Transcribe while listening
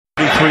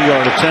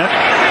3-yard attempt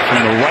from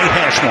the right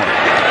hash mark.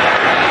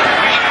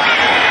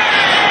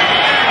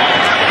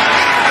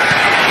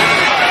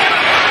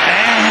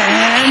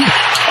 And,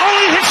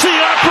 he hits the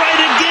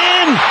upright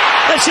again.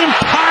 That's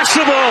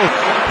impossible.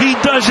 He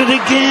does it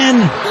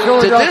again.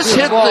 Did this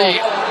hit the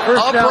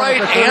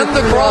upright and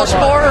the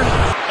crossbar?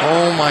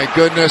 Oh, my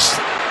goodness.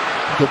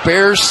 The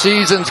Bears'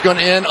 season's going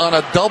to end on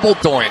a double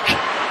doink.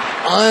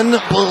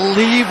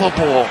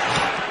 Unbelievable.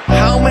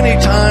 How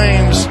many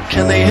times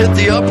can they hit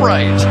the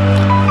upright?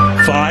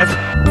 5.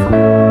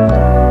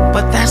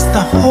 But that's the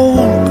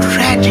whole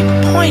tragic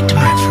point,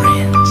 my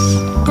friends.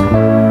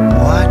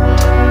 What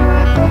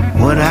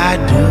would I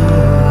do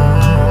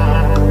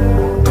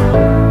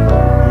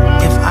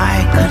if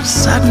I could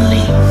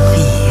suddenly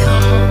feel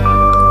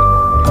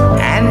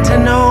and to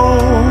know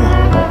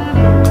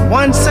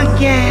once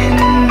again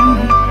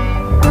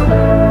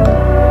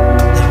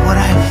that what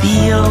I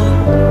feel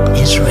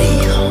is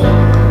real?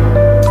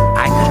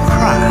 I could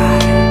cry,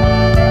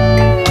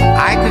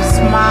 I could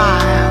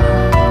smile,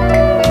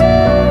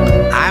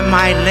 I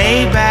might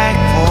lay back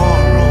for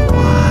a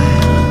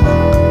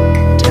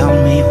while. Tell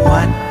me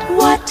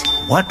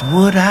what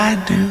would I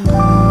do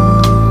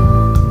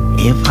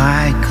if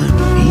I could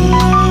feel?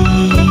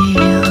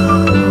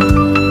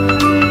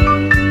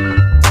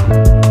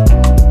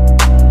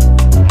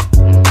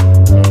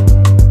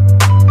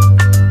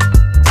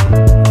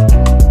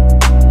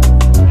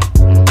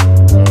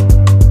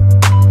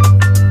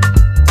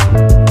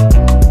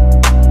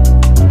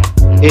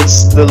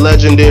 It's the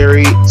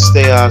legendary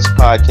Stay Oz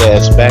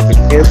podcast back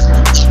again.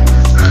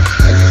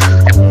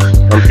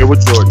 I'm here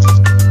with Jordan.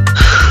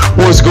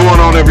 What's going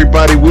on,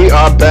 everybody? We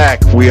are back.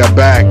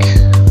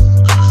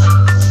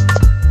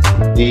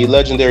 The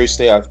legendary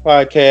Stay Oz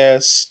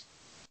podcast.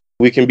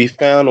 We can be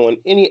found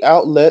on any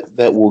outlet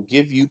that will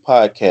give you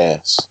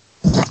podcasts.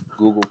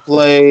 Google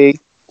Play,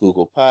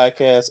 Google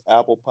Podcasts,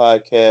 Apple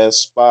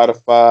Podcasts,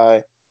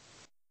 Spotify,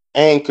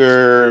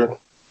 Anchor.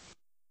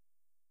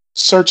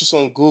 Search us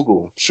on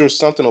Google. I'm sure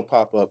something will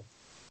pop up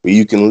where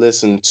you can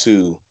listen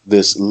to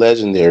this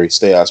legendary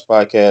Stay Oz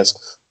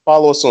podcast.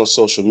 Follow us on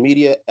social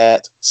media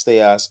at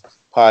Stay Oz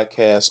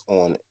Podcast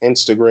on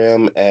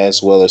Instagram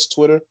as well as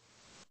Twitter.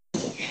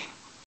 It's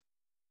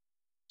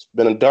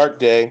been a dark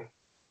day,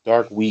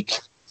 dark week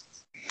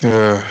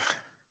for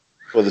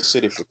the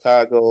city of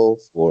Chicago,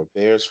 for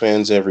Bears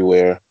fans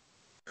everywhere.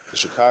 The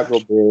Chicago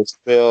Bears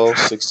fell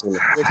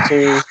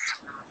 16-15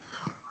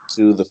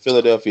 to the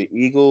Philadelphia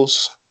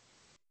Eagles.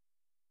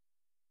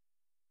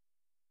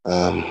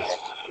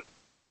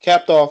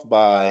 Capped off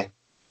by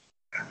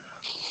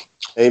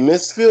a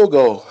missed field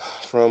goal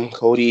from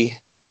Cody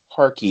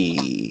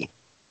Parkey.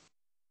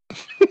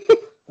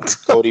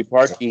 Cody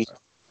Parkey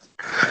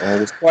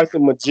was quite the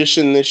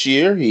magician this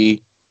year.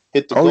 He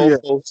hit the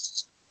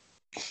goalposts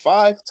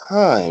 5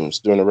 times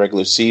during the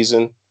regular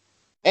season,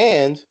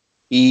 and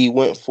he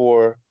went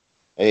for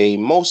a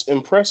most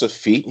impressive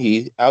feat.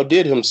 He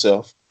outdid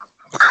himself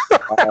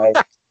by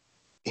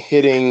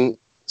hitting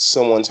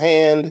someone's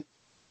hand,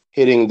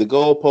 hitting the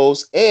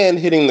goalpost, and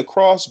hitting the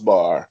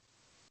crossbar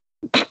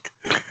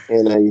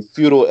in a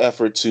futile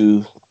effort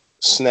to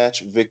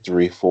snatch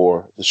victory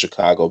for the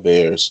Chicago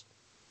Bears.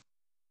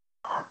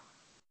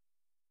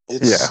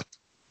 I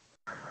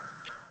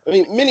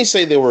mean, many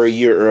say they were a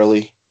year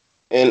early,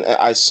 and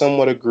I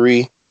somewhat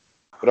agree.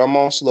 But I'm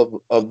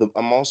also of the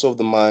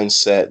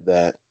mindset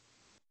that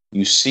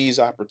you seize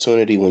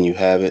opportunity when you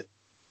have it,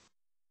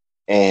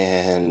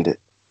 and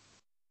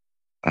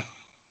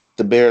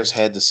the Bears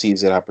had to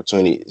seize that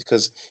opportunity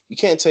because you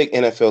can't take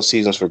NFL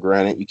seasons for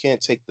granted. You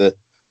can't take the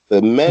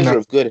measure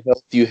of good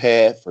health you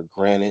had for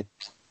granted.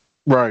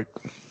 Right.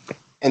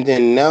 And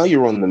then now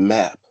you're on the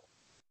map.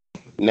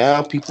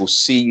 Now people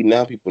see you.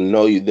 Now people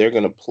know you. They're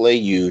going to play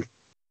you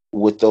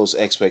with those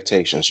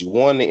expectations. You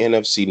won the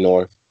NFC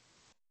North,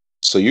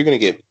 so you're going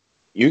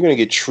to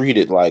get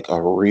treated like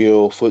a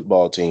real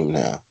football team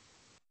now.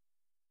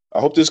 I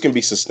hope this can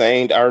be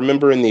sustained. I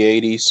remember in the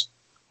 80s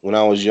when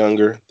I was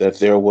younger that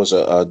there was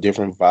a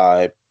different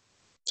vibe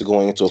to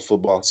going into a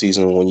football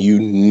season when you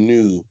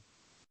knew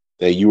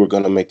that you were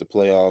going to make the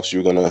playoffs.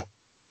 You were going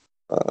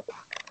to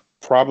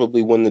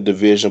probably win the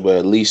division, but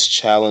at least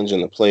challenge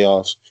in the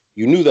playoffs.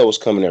 You knew that was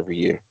coming every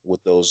year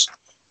with those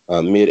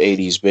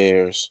mid-'80s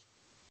Bears.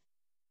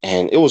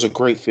 And it was a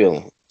great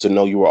feeling to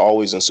know you were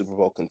always in Super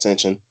Bowl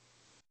contention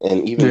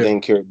and even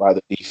then carried by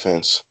the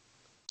defense.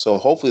 So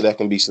hopefully that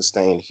can be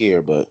sustained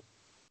here, but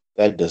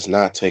that does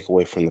not take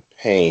away from the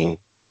pain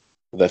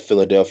of that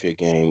Philadelphia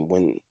game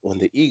when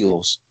the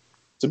Eagles,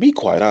 to be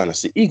quite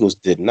honest, the Eagles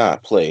did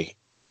not play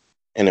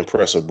an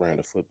impressive brand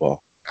of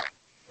football.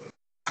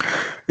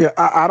 Yeah,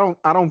 I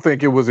don't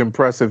think it was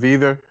impressive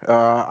either.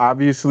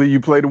 Obviously, you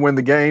play to win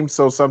the game,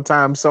 so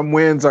sometimes some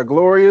wins are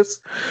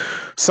glorious,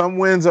 some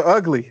wins are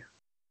ugly.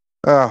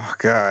 Oh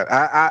God,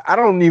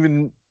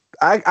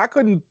 I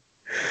couldn't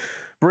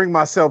bring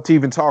myself to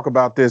even talk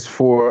about this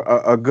for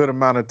a good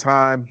amount of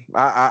time.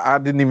 I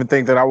didn't even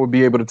think that I would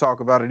be able to talk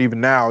about it even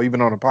now,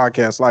 even on a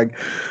podcast. Like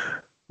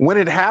when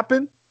it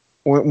happened,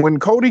 when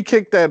Cody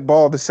kicked that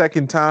ball the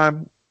second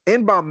time,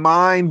 in my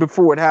mind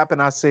before it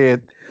happened, I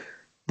said,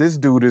 this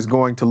dude is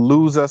going to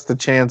lose us the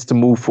chance to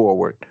move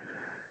forward.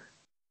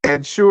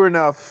 And sure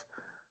enough,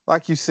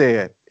 like you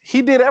said,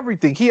 he did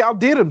everything. He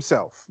outdid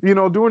himself,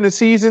 during the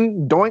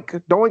season.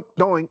 Doink, doink,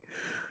 doink.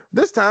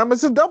 This time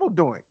it's a double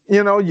doink.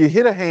 You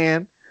hit a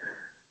hand,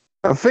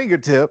 a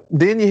fingertip,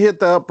 then you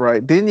hit the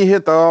upright, then you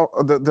hit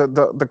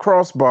the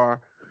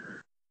crossbar,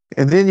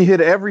 and then you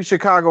hit every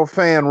Chicago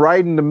fan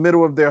right in the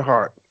middle of their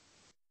heart.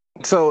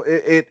 So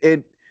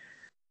it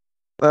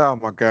oh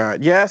my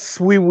God. Yes,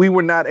 we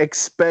were not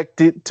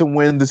expected to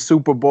win the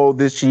Super Bowl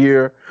this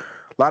year.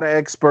 A lot of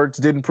experts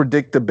didn't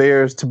predict the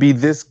Bears to be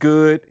this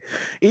good,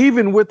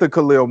 even with the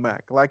Khalil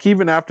Mack. Like,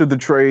 even after the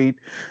trade,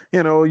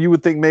 you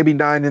would think maybe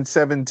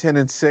 9-7,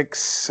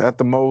 10-6 at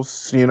the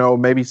most,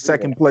 maybe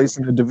second place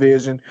in the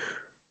division.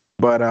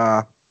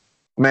 But,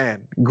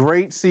 man,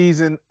 great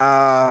season.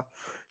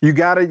 You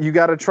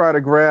gotta try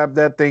to grab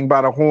that thing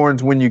by the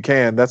horns when you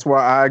can. That's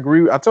why I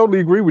agree. I totally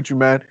agree with you,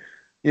 man.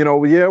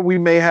 We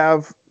may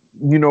have,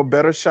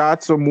 better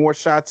shots or more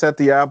shots at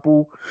the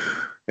apple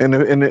in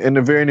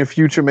the very near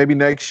future, maybe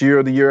next year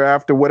or the year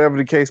after, whatever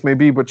the case may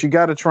be. But you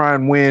got to try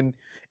and win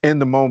in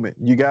the moment.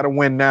 You got to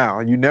win now.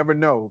 You never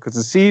know, because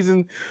the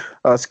season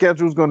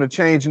schedule is going to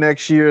change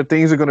next year.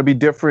 Things are going to be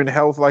different.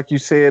 Health, like you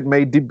said,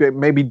 may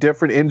be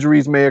different.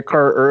 Injuries may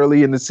occur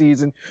early in the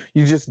season.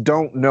 You just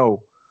don't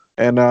know.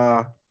 And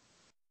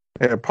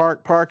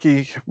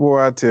Parkey,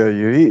 boy, I tell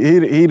you,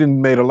 he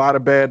done made a lot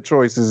of bad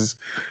choices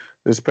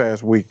this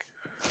past week.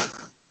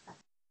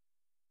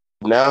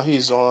 Now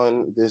he's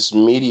on this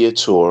media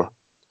tour.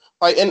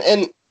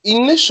 And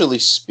initially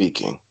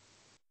speaking,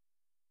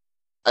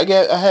 I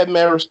had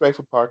mad respect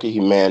for Parkey. He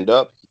manned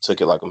up. He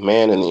took it like a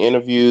man in the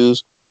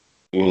interviews.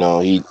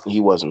 He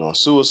wasn't on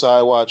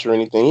suicide watch or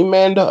anything. He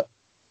manned up.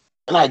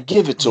 And I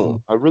give it to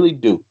him. I really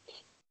do.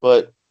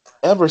 But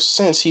ever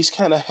since, he's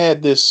kind of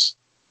had this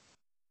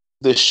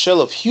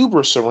shell of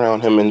hubris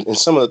around him and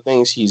some of the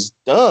things he's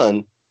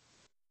done.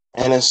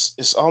 And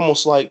it's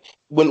almost like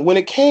when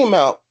it came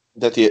out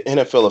that the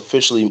NFL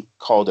officially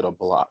called it a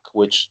block,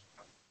 which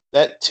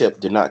that tip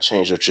did not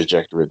change the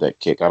trajectory of that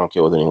kick. I don't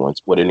care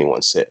what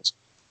anyone says.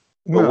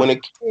 But when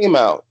it came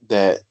out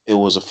that it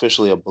was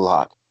officially a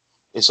block,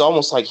 it's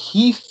almost like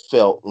he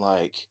felt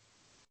like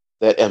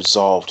that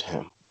absolved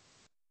him.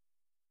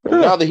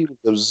 And now that he was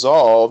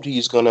absolved,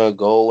 he's going to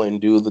go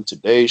and do the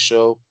Today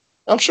Show.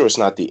 I'm sure it's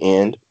not the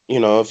end.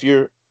 If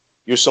you're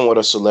somewhat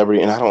a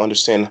celebrity, and I don't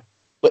understand,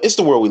 but it's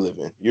the world we live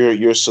in.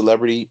 You're a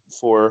celebrity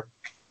for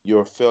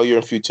your failure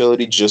and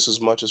futility just as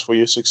much as for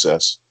your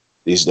success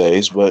these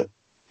days. But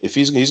if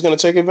he's going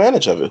to take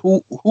advantage of it,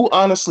 who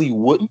honestly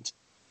wouldn't?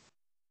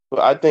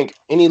 But I think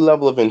any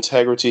level of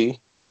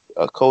integrity,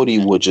 Cody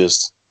would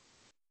just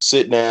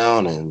sit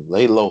down and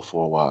lay low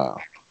for a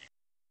while.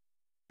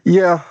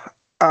 Yeah.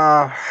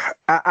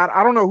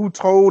 I don't know who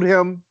told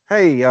him,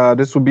 hey,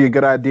 this would be a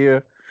good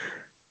idea.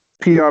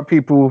 PR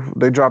people,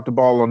 they dropped the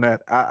ball on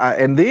that.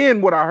 And then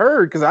what I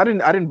heard, because I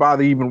didn't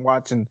bother even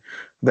watching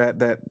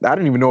that I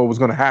didn't even know it was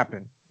going to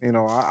happen.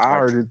 I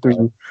heard it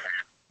through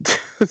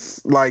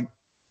like,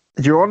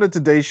 you're on the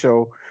Today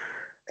Show,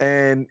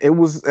 and it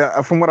was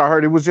from what I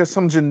heard, it was just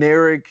some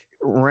generic,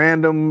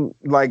 random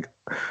like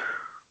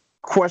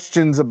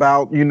questions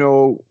about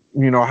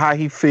how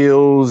he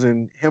feels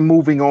and him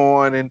moving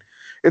on, and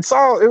it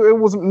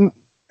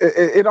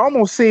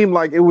almost seemed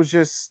like it was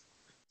just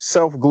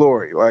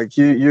self-glory, like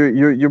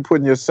you're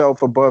putting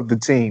yourself above the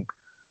team.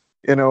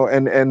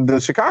 And the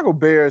Chicago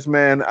Bears,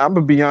 man, I'm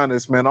going to be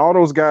honest, man, all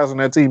those guys on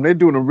that team, they're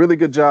doing a really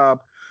good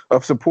job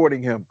of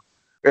supporting him,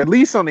 at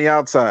least on the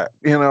outside,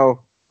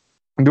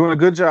 doing a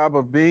good job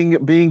of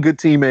being good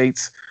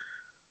teammates,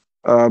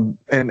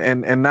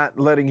 and not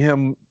letting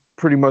him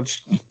pretty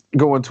much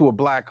go into a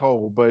black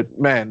hole. But,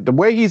 man, the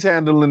way he's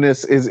handling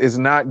this is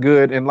not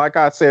good. And like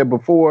I said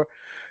before,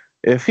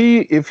 if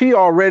he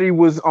already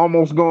was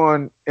almost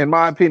gone, in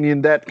my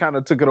opinion, that kind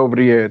of took it over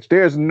the edge.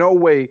 There's no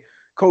way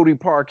Cody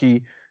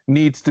Parkey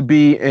needs to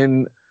be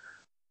in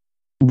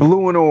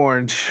blue and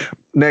orange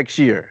next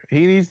year.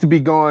 He needs to be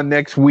gone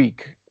next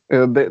week.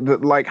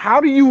 Like, how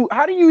do you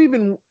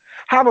even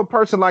have a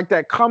person like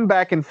that come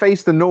back and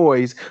face the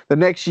noise the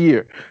next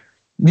year?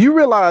 Do you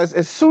realize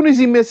as soon as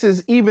he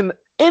misses even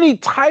any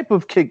type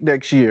of kick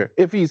next year,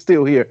 if he's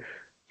still here,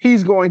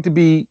 he's going to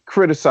be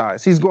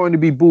criticized. He's going to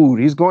be booed.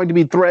 He's going to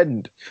be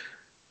threatened.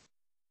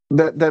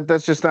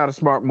 That's just not a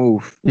smart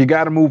move. You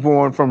got to move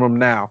on from him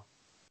now.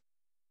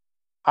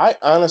 I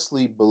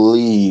honestly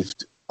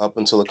believed up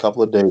until a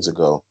couple of days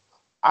ago,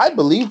 I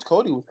believed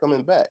Cody was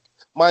coming back.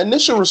 My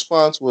initial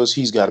response was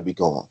he's got to be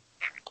gone.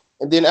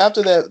 And then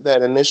after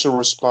that initial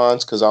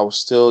response, because I was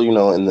still,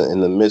 in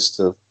the midst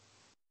of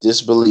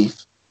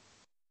disbelief.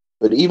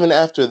 But even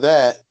after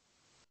that,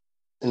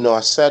 I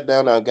sat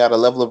down and I got a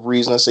level of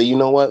reason. I said, you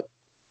know what?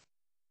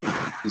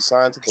 He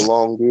signed to the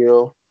long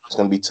deal. It's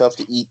going to be tough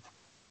to eat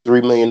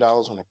 $3 million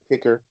on a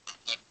kicker.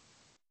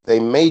 They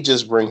may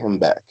just bring him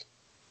back.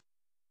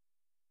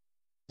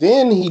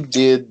 Then he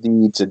did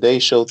the Today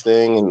Show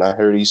thing, and I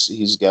heard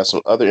he's got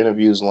some other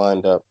interviews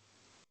lined up.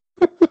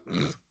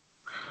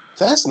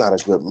 That's not a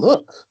good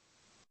look.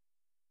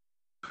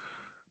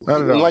 Not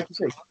at And all. like you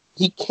said,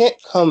 he can't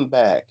come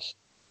back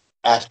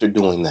after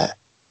doing that.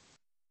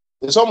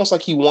 It's almost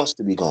like he wants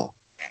to be gone.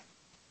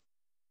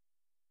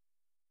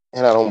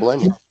 And I don't blame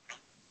him.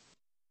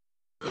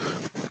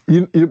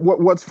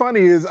 What's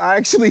funny is I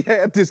actually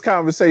had this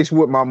conversation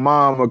with my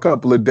mom a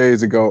couple of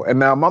days ago. And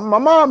now my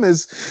mom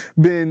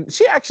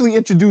she actually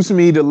introduced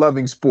me to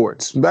loving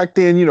sports. Back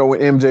then, when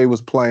MJ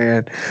was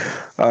playing,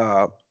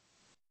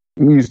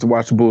 we used to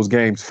watch the Bulls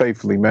games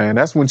faithfully, man.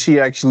 That's when she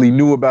actually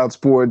knew about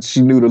sports.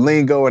 She knew the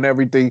lingo and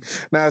everything.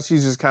 Now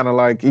she's just kind of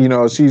like,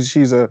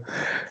 she's a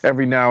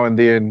every now and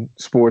then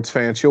sports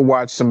fan. She'll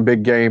watch some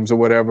big games or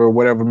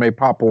whatever may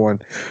pop on.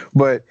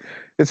 But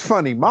it's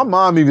funny. My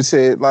mom even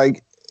said,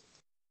 like,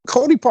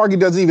 Cody Parkey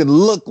doesn't even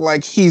look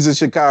like he's a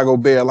Chicago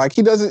Bear. Like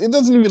it doesn't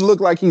even look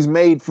like he's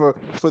made for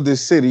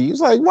this city. He's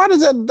like, why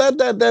does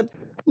that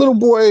little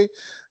boy,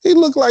 he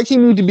look like he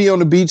need to be on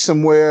the beach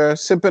somewhere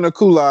sipping a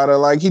Kool-Aid.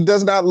 Like he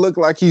does not look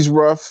like he's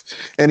rough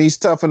and he's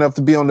tough enough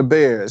to be on the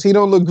Bears. He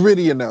don't look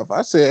gritty enough.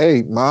 I said,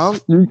 hey, Mom,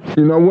 you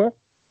know what?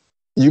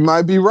 You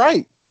might be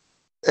right.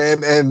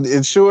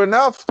 And sure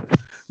enough,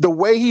 the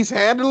way he's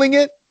handling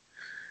it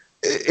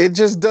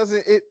just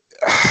doesn't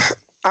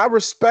I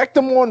respect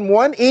him on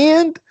one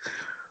end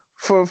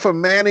for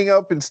manning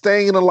up and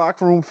staying in the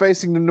locker room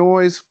facing the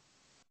noise,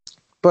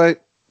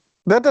 but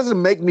that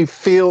doesn't make me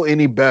feel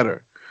any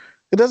better.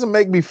 It doesn't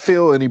make me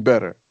feel any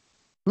better.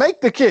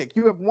 Make the kick.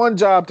 You have one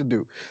job to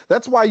do.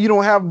 That's why you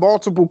don't have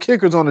multiple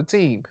kickers on the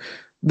team.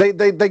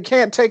 They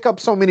can't take up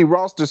so many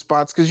roster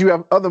spots because you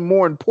have other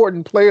more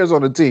important players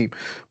on the team,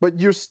 but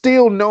you're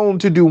still known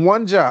to do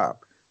one job.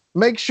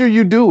 Make sure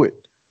you do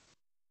it.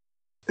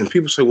 And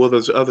people say, well,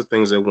 there's other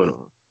things that went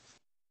on.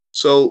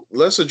 So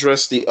let's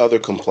address the other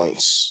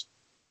complaints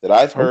that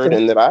I've heard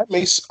and that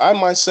I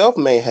myself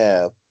may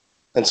have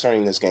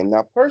concerning this game.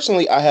 Now,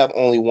 personally, I have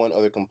only one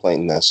other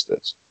complaint, and that's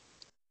this.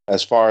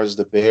 As far as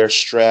the Bears'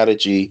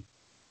 strategy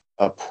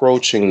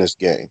approaching this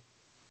game.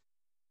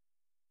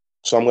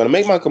 So I'm going to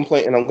make my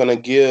complaint, and I'm going to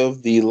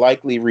give the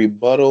likely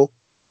rebuttal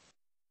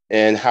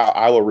and how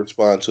I will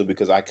respond to it,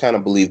 because I kind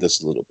of believe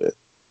this a little bit.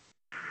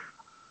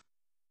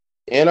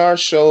 In our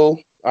show,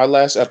 our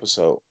last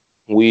episode,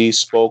 we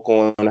spoke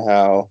on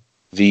how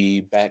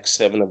the back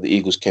seven of the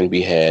Eagles can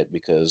be had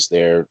because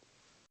they're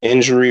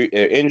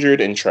injured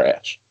and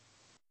trash.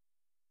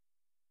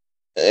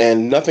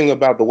 And nothing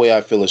about the way I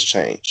feel has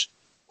changed.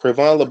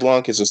 Cre'Von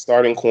LeBlanc is a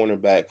starting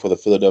cornerback for the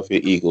Philadelphia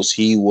Eagles.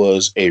 He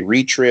was a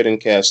retread and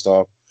cast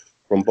off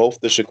from both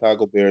the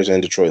Chicago Bears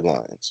and Detroit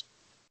Lions.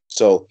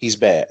 So he's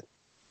bad.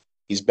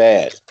 He's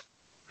bad.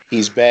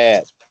 He's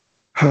bad.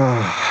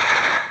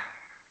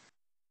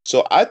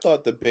 So I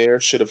thought the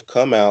Bears should have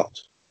come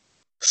out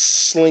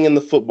slinging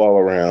the football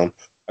around.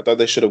 I thought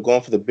they should have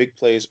gone for the big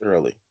plays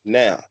early.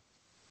 Now,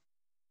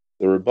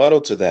 the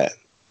rebuttal to that,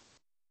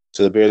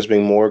 to the Bears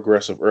being more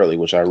aggressive early,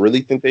 which I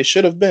really think they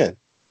should have been,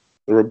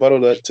 the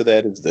rebuttal to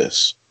that is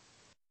this.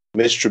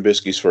 Mitch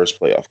Trubisky's first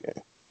playoff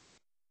game.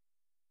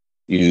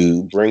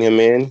 You bring him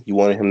in. You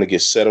wanted him to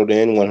get settled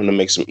in. You want him to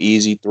make some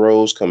easy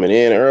throws coming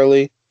in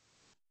early.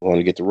 You want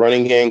to get the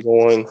running game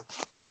going.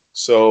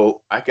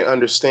 So I can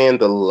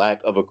understand the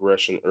lack of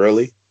aggression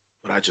early,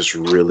 but I just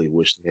really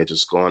wish they had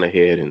just gone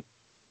ahead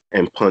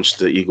and punched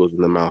the Eagles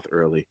in the mouth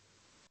early.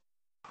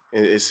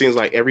 And it seems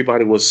like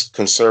everybody was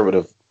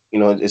conservative.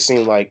 It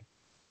seemed like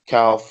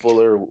Kyle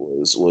Fuller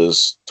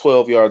was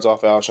 12 yards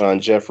off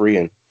Alshon Jeffrey,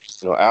 and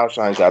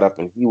Alshon got up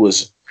and he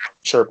was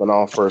chirping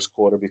all first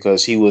quarter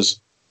because he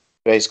was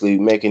basically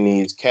making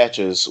these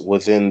catches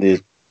within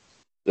the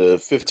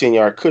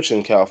 15-yard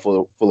cushion Kyle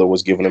Fuller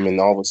was giving him, and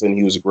all of a sudden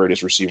he was the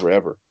greatest receiver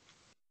ever.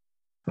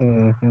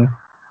 Mm-hmm.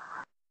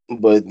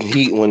 But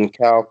when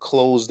Kyle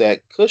closed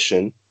that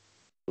cushion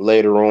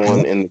later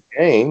on in the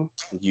game,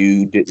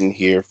 you didn't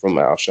hear from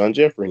Alshon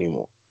Jeffrey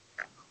anymore.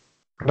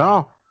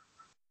 No.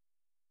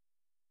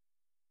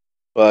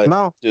 But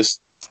no.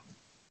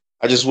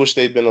 I just wish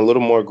they'd been a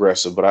little more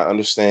aggressive, but I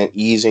understand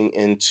easing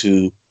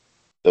into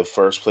the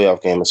first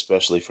playoff game,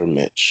 especially for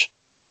Mitch.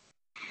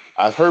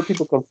 I've heard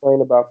people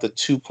complain about the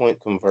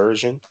 2-point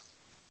conversion,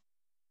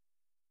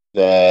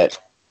 that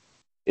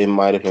it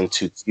might have been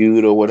too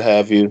cute or what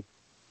have you.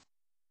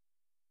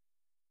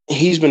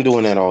 He's been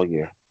doing that all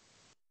year.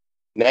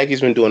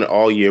 Nagy's been doing it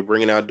all year,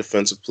 bringing out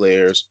defensive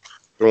players,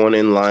 throwing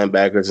in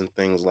linebackers and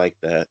things like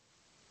that,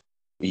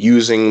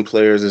 using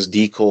players as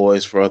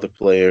decoys for other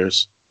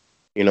players.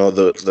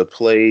 The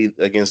play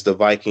against the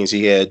Vikings,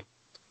 he had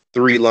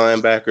 3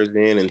 linebackers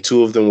in, and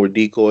 2 of them were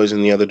decoys,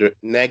 and the other.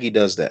 Nagy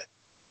does that.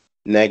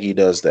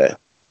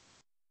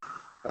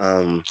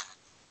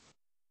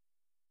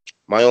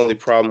 My only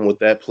problem with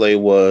that play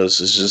it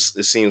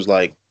seems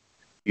like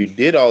you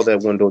did all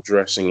that window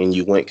dressing and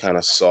you went kind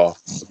of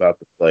soft about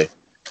the play,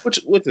 which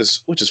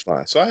is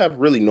fine. So I have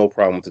really no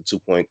problem with the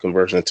 2-point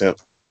conversion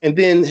attempt. And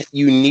then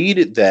you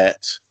needed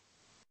that.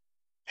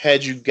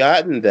 Had you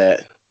gotten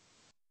that,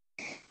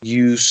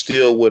 you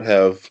still would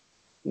have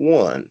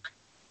won.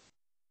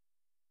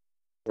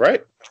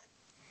 Right?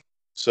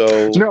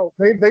 So no,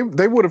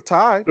 they would have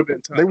tied.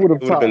 They would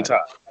have tied.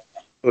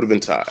 It would have been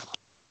tied.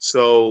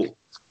 So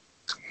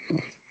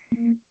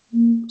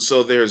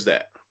there's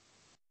that.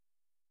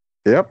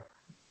 Yep.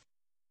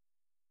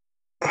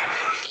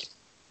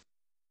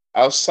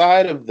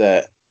 Outside of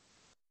that,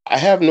 I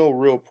have no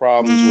real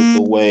problems with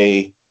the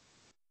way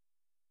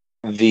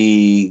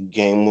the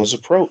game was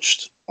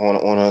approached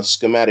on a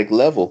schematic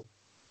level.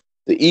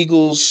 The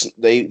Eagles,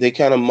 they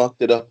kind of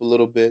mucked it up a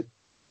little bit,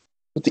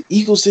 but the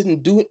Eagles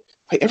didn't do it.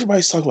 Like,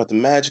 everybody's talking about the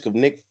magic of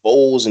Nick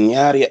Foles and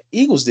yada yada.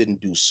 Eagles didn't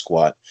do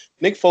squat.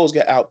 Nick Foles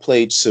got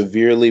outplayed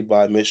severely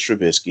by Mitch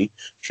Trubisky.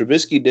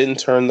 Trubisky didn't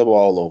turn the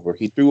ball over.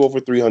 He threw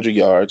over 300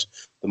 yards,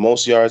 the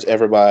most yards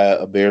ever by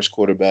a Bears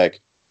quarterback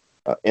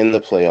in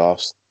the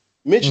playoffs.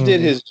 Mitch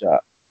did his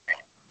job.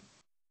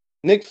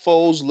 Nick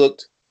Foles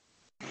looked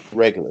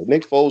regular.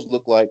 Nick Foles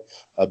looked like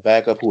a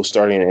backup who was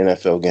starting an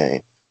NFL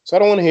game. So I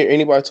don't want to hear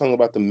anybody talking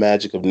about the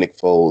magic of Nick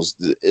Foles.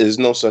 There's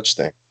no such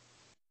thing.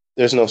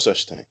 There's no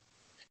such thing.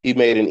 He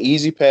made an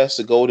easy pass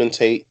to Golden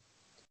Tate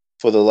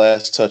for the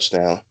last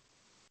touchdown,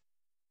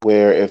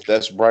 where if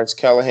that's Bryce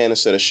Callahan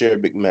instead of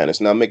Sherry McManus.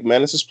 Now,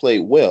 McManus has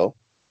played well,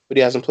 but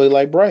he hasn't played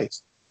like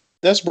Bryce.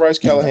 That's Bryce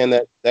Callahan,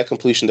 that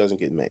completion doesn't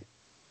get made.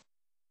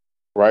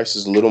 Bryce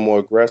is a little more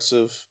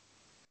aggressive,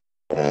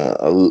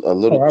 a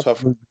little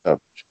tougher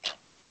coverage.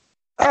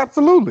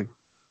 Absolutely.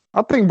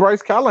 I think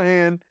Bryce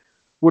Callahan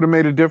would have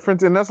made a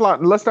difference. And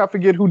let's not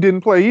forget who didn't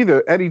play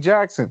either, Eddie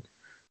Jackson.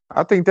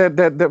 I think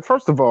that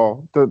first of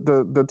all,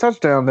 the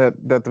touchdown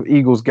that the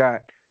Eagles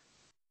got,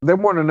 there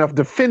weren't enough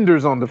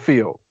defenders on the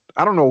field.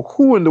 I don't know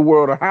who in the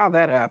world or how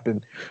that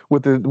happened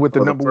with the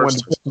number one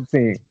defensive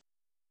team.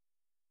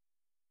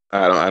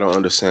 I don't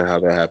understand how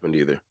that happened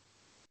either.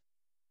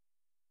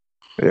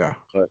 Yeah,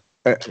 but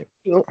that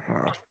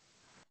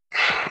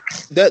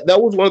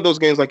was one of those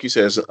games, like you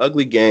said, it's an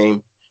ugly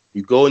game.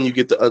 You go and you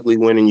get the ugly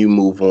win and you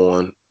move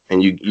on,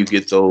 and you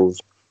get those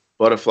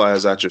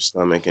butterflies out your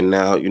stomach, and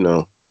now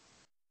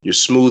you're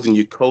smooth and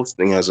you're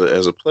coasting as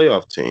a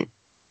playoff team.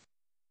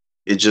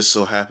 It just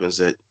so happens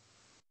that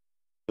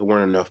there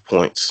weren't enough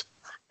points,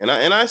 and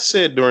I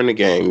said during the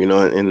game,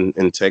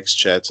 in text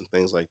chats and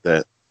things like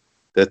that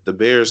the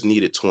Bears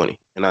needed 20,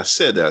 and I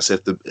said that. I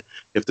said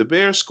if the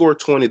Bears score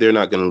 20, they're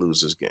not going to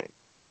lose this game.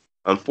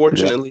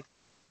 Unfortunately,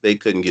 they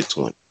couldn't get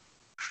 20.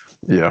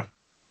 Yeah.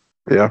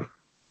 I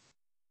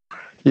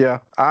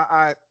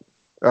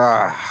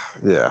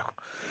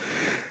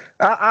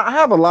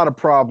have a lot of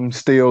problems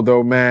still,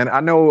 though, man.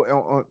 I know,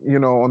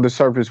 on the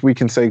surface we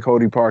can say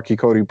Cody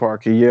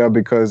Parkey, yeah,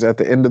 because at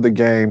the end of the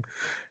game,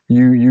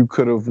 you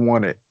could have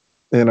won it,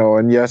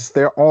 And yes,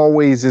 there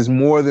always is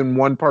more than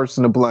one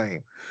person to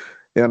blame.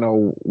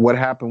 What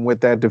happened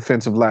with that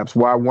defensive lapse?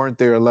 Why weren't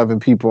there 11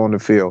 people on the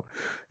field?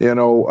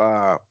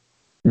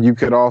 You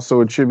could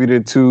also attribute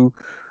it to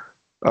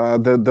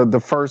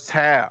the first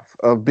half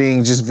of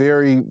being just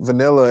very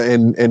vanilla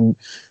and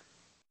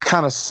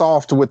kind of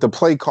soft with the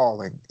play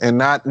calling and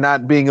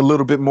not being a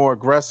little bit more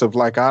aggressive.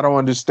 Like, I don't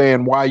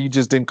understand why you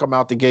just didn't come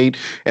out the gate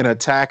and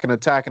attack.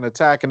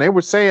 And they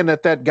were saying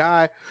that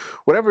guy,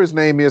 whatever his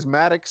name is,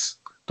 Maddox,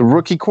 the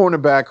rookie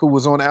cornerback who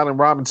was on Allen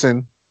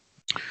Robinson,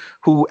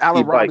 who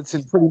Allen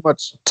Robinson pretty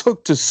much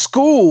took to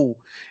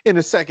school in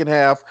the second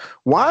half.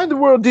 Why in the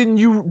world didn't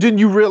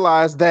you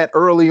realize that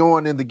early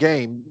on in the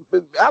game?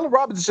 Allen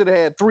Robinson should have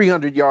had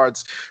 300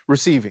 yards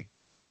receiving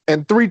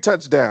and 3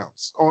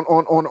 touchdowns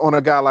on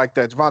a guy like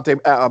that,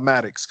 Javonte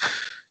Maddox.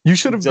 You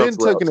should have been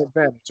taking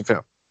advantage of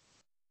him.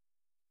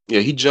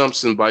 Yeah, he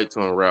jumps and bites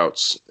on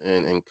routes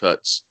and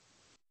cuts.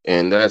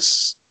 And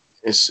it's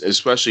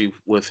especially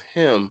with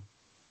him,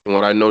 and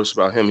what I noticed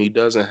about him, he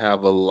doesn't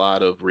have a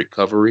lot of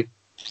recovery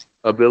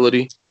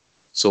ability.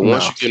 So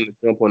once you get him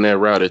to jump on that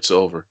route, it's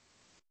over.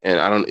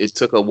 And it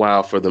took a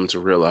while for them to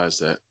realize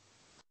that.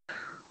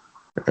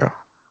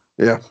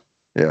 Yeah.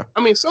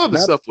 I mean, some of the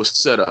stuff was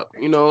set up,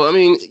 and you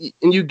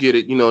get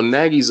it.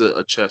 Nagy's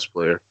a chess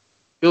player.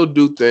 He'll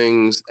do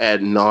things ad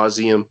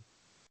nauseum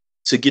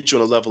to get you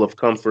on a level of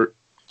comfort,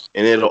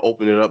 and it'll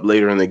open it up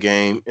later in the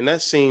game. And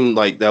that seemed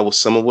like that was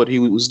some of what he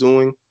was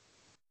doing.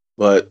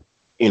 But,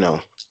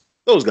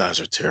 those guys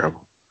are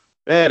terrible.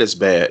 Bad is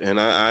bad. And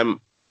I'm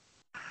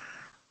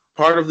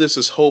part of this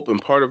is hope,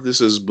 and part of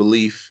this is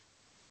belief.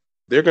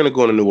 They're going to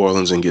go into New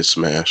Orleans and get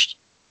smashed.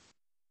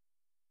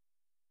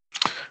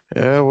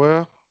 Yeah,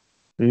 well,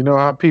 you know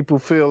how people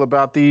feel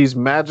about these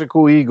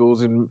magical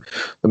Eagles and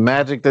the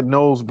magic that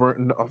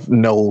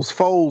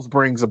Foles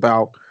brings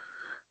about.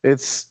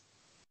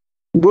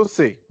 We'll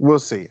see.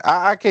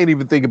 I can't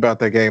even think about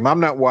that game. I'm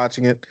not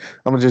watching it.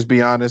 I'm gonna just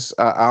be honest.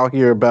 I'll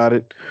hear about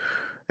it,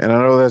 and I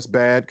know that's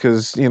bad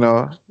because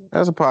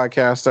as a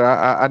podcaster,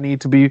 I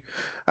need to be,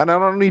 and I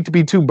don't need to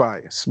be too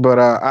biased, but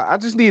I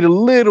just need a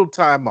little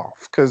time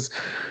off because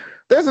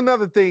there's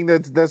another thing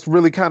that's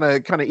really kind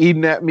of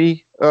eating at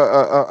me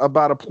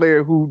about a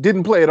player who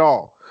didn't play at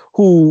all,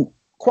 who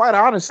quite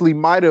honestly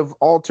might have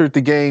altered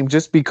the game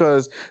just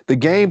because the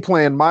game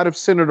plan might have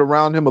centered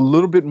around him a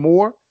little bit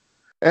more.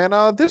 And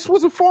this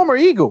was a former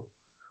Eagle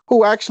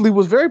who actually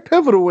was very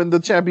pivotal in the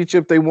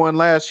championship they won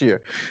last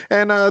year.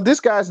 And this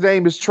guy's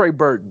name is Trey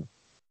Burton.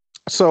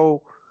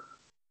 So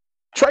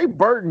Trey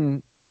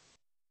Burton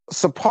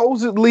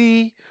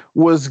supposedly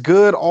was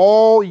good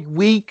all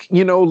week,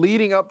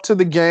 leading up to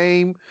the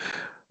game,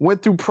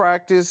 went through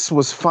practice,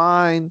 was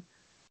fine.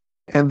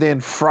 And then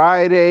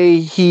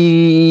Friday,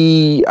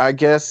 I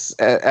guess,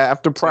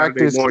 after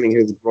practice. Saturday morning,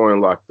 his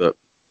groin locked up.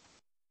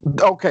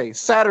 Okay,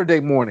 Saturday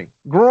morning,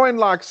 groin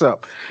locks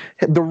up.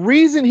 The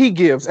reason he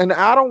gives, and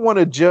I don't want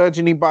to judge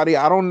anybody.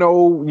 I don't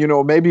know,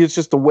 maybe it's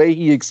just the way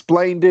he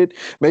explained it.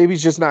 Maybe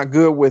he's just not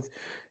good with,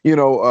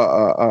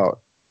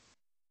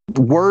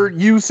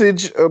 word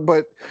usage.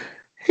 But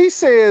he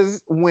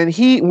says when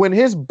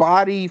his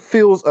body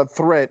feels a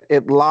threat,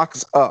 it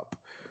locks up.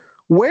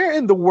 Where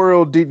in the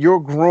world did your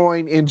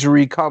groin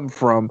injury come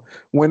from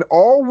when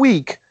all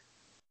week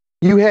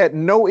you had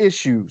no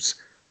issues?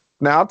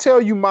 Now, I'll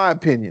tell you my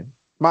opinion.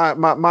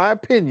 My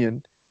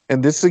opinion,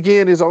 and this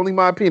again is only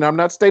my opinion, I'm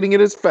not stating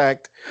it as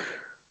fact,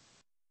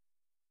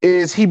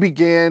 is he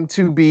began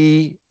to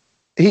be,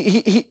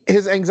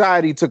 his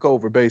anxiety took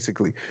over,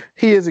 basically.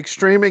 He has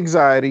extreme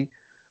anxiety.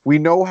 We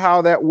know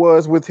how that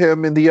was with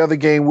him in the other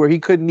game where he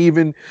couldn't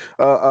even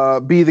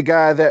be the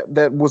guy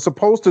that was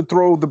supposed to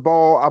throw the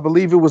ball. I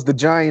believe it was the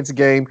Giants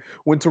game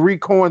when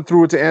Tariq Cohen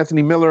threw it to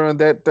Anthony Miller on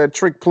that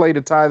trick play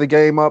to tie the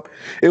game up.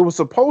 It was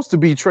supposed to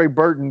be Trey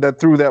Burton that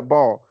threw that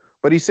ball,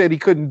 but he said he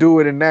couldn't do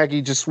it and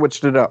Nagy just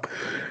switched it up.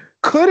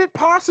 Could it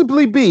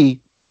possibly be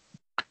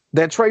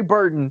that Trey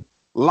Burton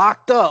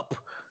locked up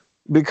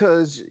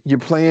because you're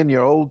playing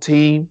your old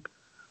team?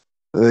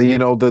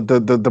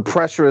 The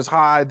pressure is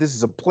high. This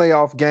is a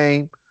playoff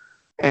game.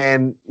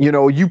 And,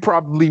 you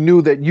probably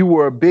knew that you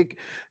were a big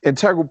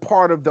integral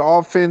part of the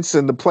offense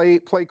and the play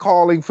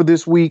calling for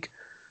this week,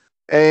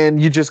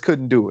 and you just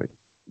couldn't do it.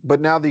 But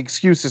now the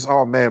excuse is,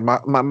 oh, man,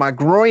 my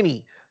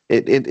groiny,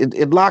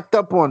 it locked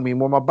up on me.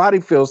 When my body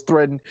feels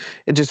threatened,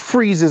 it just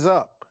freezes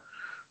up.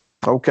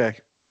 Okay.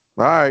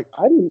 All right.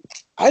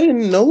 I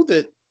didn't know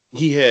that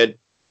he had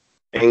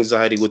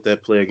anxiety with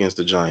that play against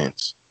the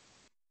Giants.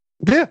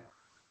 Yeah.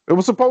 It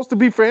was supposed to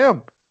be for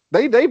him.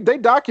 They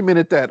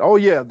documented that. Oh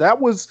yeah, that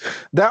was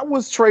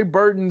Trey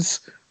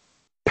Burton's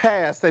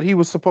pass that he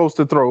was supposed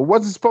to throw. It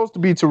wasn't supposed to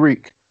be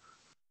Tariq.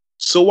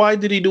 So why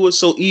did he do it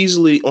so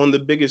easily on the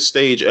biggest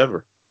stage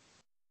ever?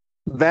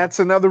 That's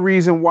another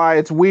reason why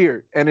it's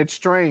weird and it's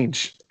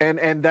strange.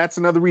 And that's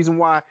another reason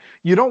why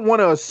you don't want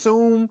to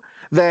assume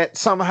that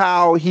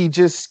somehow he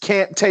just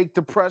can't take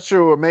the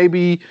pressure, or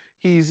maybe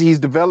he's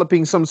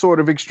developing some sort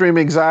of extreme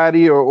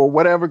anxiety or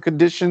whatever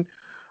condition.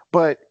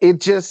 But it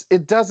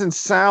doesn't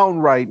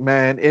sound right,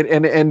 man.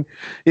 And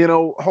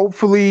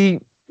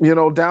hopefully,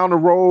 down the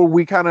road,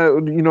 we kind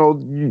of,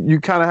 you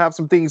kind of have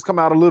some things come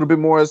out a little bit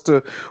more as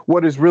to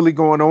what is really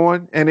going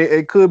on. And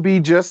it could be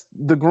just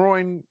the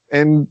groin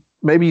and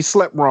maybe he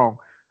slept wrong.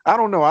 I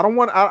don't know. I don't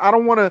want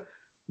to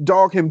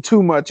dog him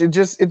too much. It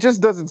just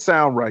doesn't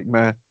sound right,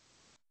 man.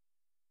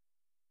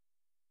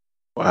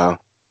 Wow.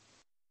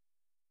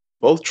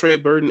 Both Trey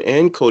Burton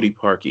and Cody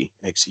Parkey,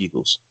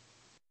 ex-Eagles.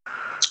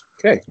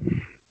 Okay.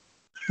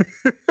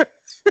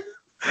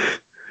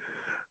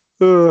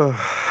 But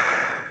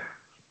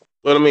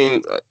I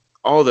mean,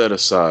 all that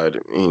aside,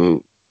 I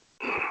mean,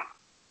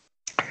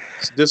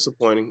 it's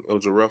disappointing. It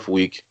was a rough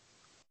week,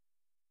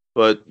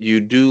 but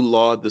you do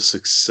laud the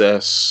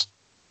success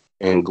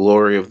and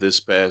glory of this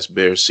past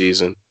Bears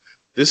season.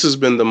 This has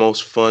been the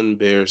most fun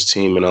Bears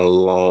team in a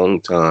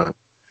long time.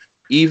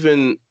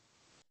 Having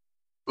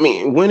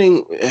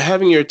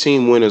your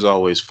team win is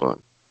always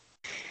fun.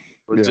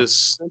 But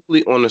just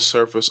simply on the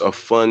surface, a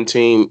fun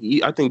team.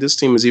 I think this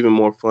team is even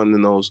more fun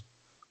than those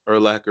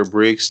Urlacher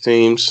Briggs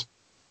teams.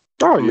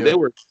 Oh, yeah.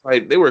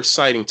 They were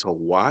exciting to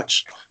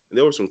watch.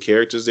 There were some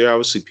characters there,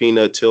 obviously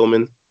Peanut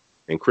Tillman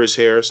and Chris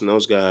Harris and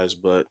those guys.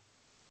 But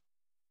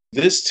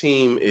this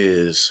team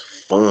is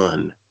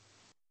fun.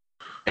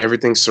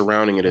 Everything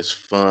surrounding it is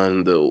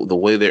fun. The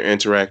way they're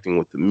interacting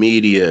with the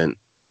media and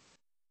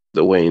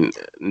the way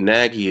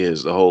Nagy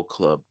is, the whole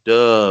club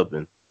dub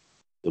and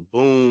the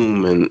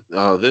boom, and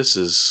this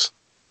is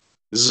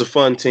a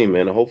fun team,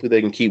 man. Hopefully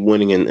they can keep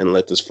winning and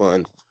let this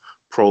fun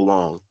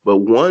prolong. But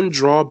one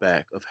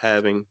drawback of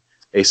having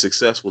a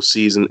successful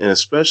season, and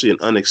especially an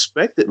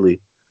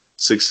unexpectedly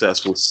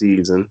successful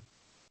season,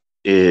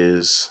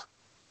 is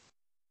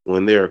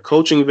when there are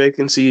coaching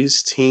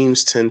vacancies,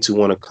 teams tend to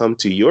want to come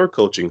to your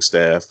coaching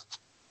staff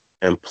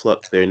and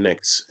pluck their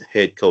next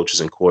head coaches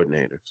and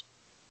coordinators.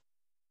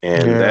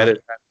 And that has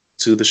happened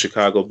to the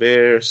Chicago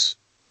Bears.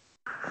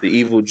 The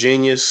evil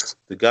genius,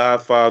 the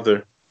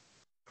Godfather,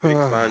 Vic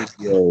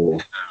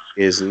Fangio,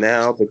 is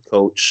now the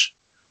coach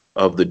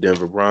of the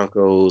Denver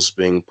Broncos,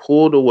 being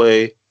pulled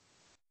away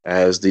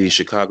as the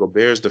Chicago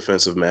Bears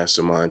defensive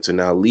mastermind to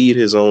now lead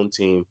his own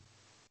team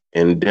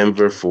in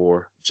Denver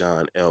for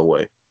John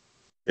Elway.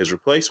 His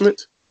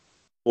replacement,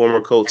 former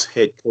Colts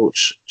head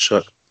coach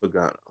Chuck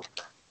Pagano.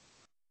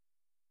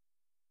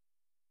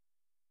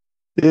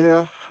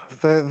 Yeah,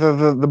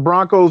 the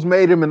Broncos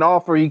made him an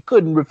offer he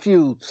couldn't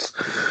refuse,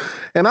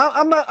 and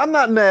I'm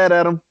not mad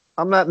at him.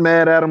 I'm not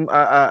mad at him.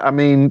 I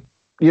mean,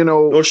 you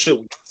know, Nor should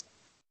we.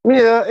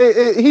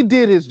 yeah, he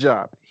did his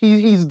job.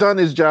 He's done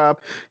his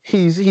job.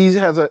 He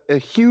has a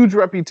huge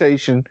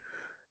reputation.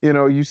 You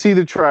know, you see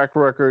the track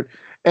record,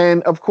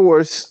 and of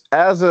course,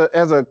 as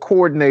a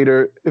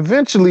coordinator,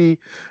 eventually,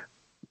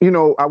 you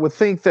know, I would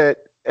think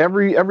that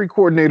every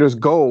coordinator's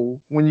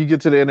goal when you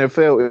get to the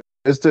NFL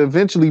is to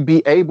eventually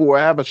be able or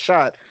have a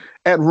shot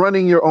at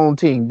running your own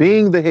team,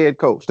 being the head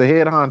coach, the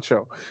head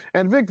honcho.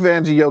 And Vic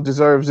Fangio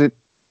deserves it.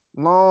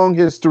 Long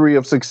history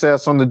of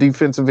success on the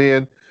defensive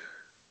end.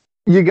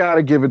 You got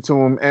to give it to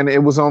him, and it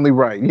was only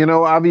right. You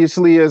know,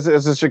 obviously, as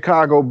a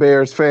Chicago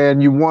Bears fan,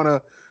 you want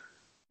to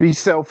be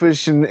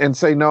selfish and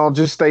say, no,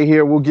 just stay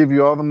here. We'll give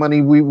you all the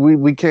money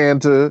we can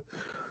to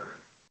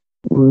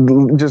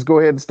just go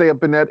ahead and stay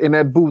up in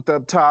that booth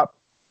up top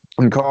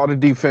and call the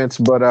defense.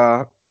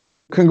 But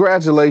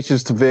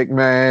congratulations to Vic,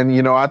 man.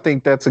 You know, I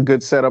think that's a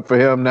good setup for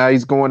him. Now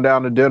he's going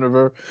down to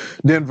Denver,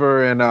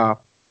 and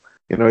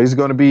you know, he's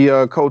going to be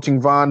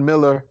coaching Von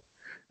Miller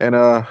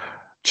and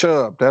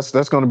Chubb. That's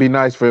going to be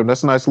nice for him.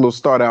 That's a nice little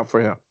start out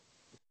for him.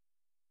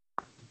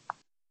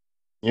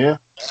 Yeah.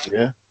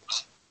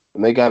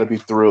 And they got to be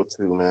thrilled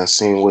too, man,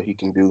 seeing what he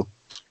can do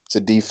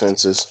to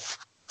defenses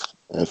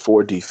and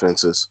for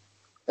defenses.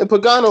 And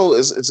Pagano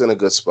is in a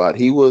good spot.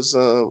 He was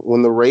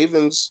when the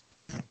Ravens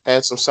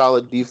had some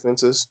solid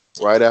defenses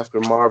right after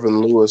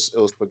Marvin Lewis. It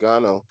was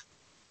Pagano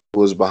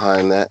who was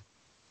behind that.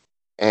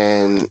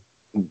 And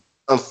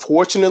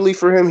unfortunately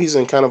for him, he's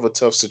in kind of a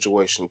tough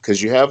situation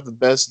because you have the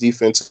best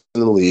defense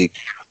in the league,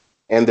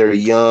 and they're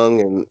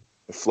young and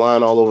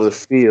flying all over the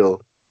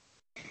field,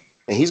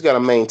 and he's got to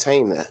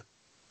maintain that.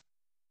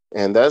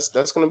 And that's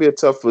going to be a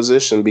tough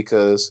position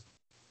because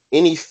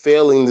any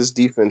failing this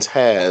defense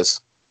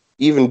has,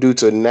 even due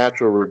to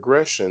natural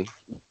regression,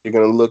 you're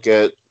going to look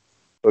at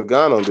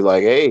Pagano and be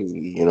like, hey,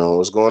 you know,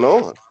 what's going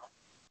on?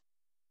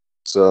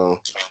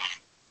 So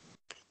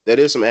that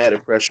is some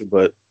added pressure,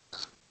 but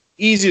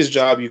easiest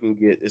job you can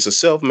get. It's a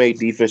self-made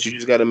defense. You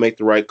just got to make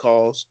the right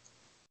calls.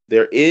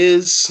 There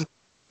is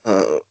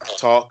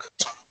talk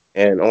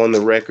and on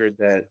the record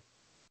that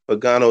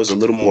Pagano is a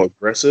little more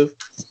aggressive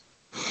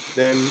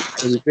than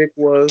Vic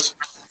was,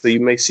 so you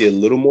may see a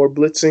little more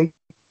blitzing.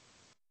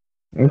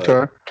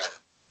 Okay.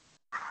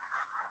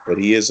 But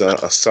he is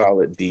a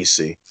solid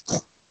DC.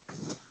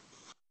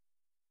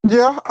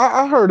 Yeah,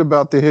 I heard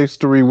about the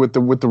history with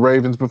the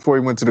Ravens before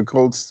he went to the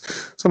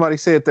Colts. Somebody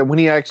said that when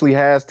he actually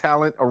has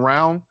talent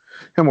around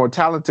him or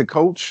talented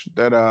coach,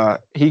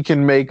 that he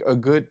can make a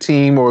good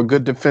team or a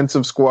good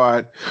defensive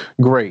squad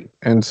great.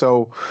 And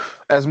so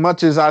as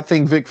much as I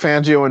think Vic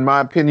Fangio, in my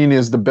opinion,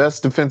 is the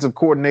best defensive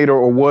coordinator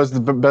or was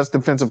the best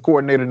defensive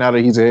coordinator now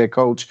that he's a head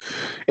coach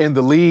in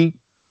the league,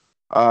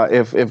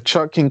 if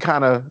Chuck can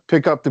kind of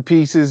pick up the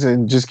pieces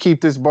and just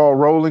keep this ball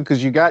rolling,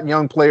 because you got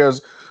young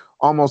players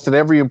almost at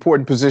every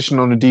important position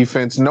on the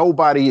defense.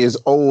 Nobody is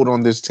old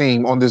on this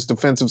team, on this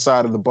defensive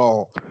side of the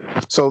ball.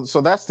 So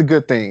that's the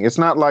good thing. It's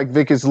not like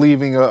Vic is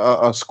leaving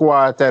a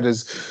squad that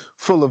is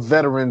full of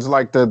veterans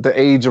like the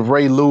age of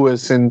Ray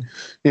Lewis. And,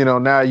 you know,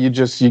 now you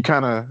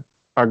kind of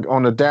are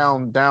on a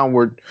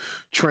downward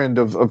trend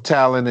of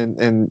talent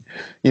and,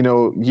 you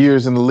know,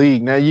 years in the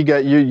league. Now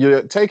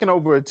you're taking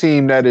over a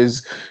team that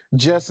is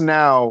just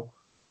now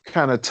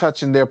kind of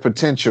touching their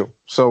potential.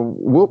 So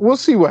we'll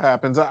see what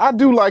happens. I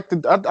do like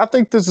I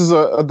think this is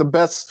the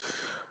best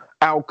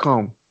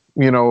outcome,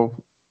 you know,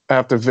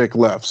 after Vic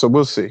left. So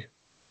we'll see.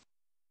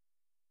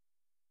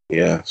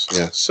 Yeah.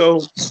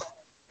 So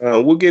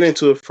we'll get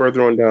into it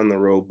further on down the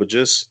road, but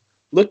just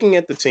looking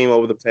at the team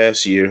over the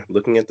past year,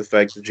 looking at the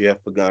fact that you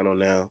have Pagano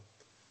now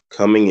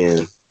coming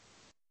in,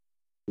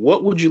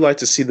 what would you like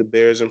to see the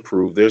Bears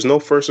improve? There's no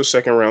first or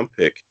second round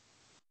pick.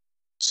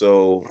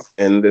 So,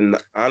 and then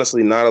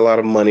honestly, not a lot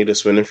of money to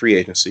spend in free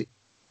agency.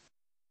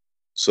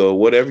 So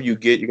whatever you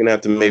get, you're going to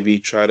have to maybe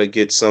try to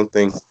get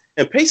something.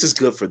 And Pace is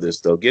good for this,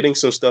 though, getting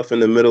some stuff in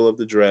the middle of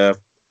the draft.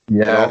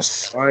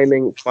 Yes.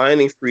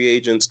 Finding free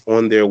agents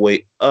on their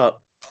way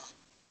up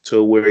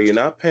to where you're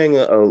not paying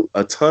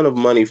a ton of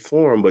money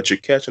for them, but you're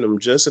catching them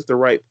just at the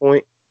right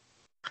point.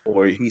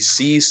 Or he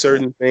sees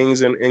certain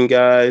things in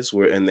guys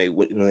when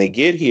they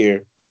get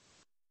here,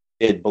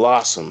 it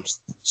blossoms.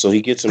 So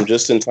he gets them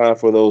just in time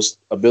for those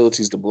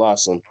abilities to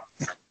blossom.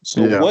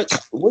 So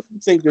what do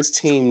you think this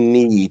team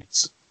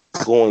needs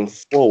going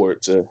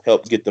forward to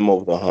help get them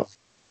over the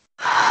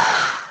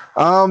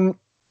hump?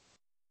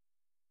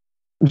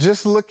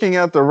 Just looking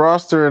at the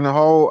roster in the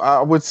whole,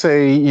 I would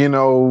say, you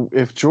know,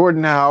 if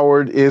Jordan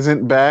Howard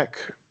isn't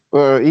back,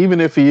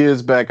 even if he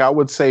is back, I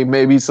would say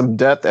maybe some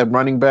depth at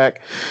running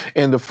back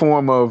in the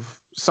form of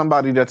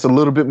somebody that's a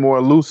little bit more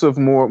elusive,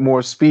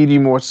 more speedy,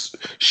 more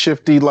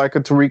shifty, like a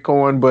Tariq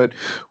Cohen, but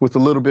with a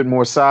little bit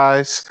more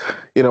size.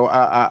 You know,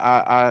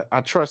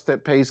 I trust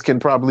that Pace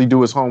can probably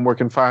do his homework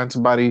and find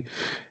somebody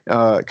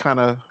kind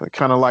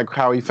of like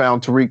how he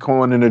found Tariq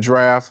Cohen in the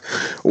draft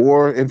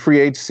or in free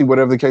agency,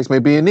 whatever the case may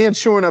be. And then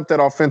shoring up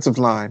that offensive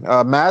line.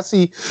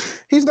 Massey,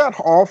 he's not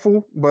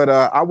awful, but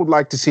I would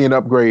like to see an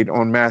upgrade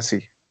on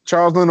Massey.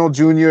 Charles Leno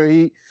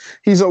Jr.,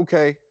 he's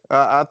okay.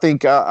 I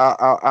think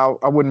I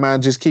wouldn't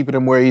mind just keeping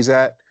him where he's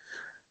at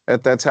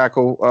that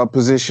tackle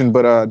position,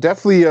 but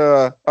definitely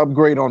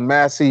upgrade on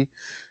Massey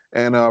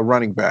and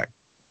running back.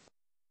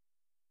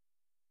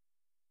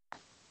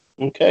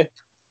 Okay.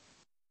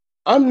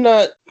 I'm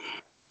not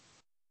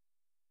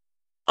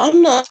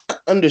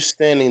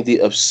understanding the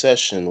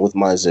obsession with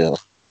Mizell.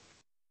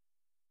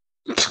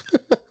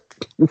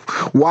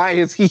 Why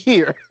is he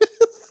here?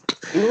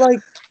 Like,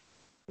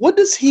 what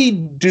does he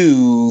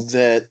do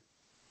that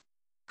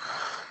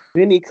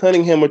Benny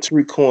Cunningham or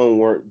Tariq Cohen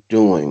weren't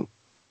doing?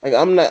 Like,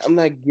 I'm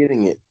not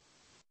getting it.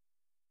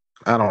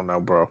 I don't know,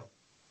 bro.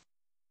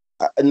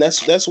 And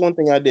that's one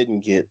thing I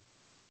didn't get.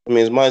 I mean,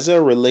 is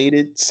Mizell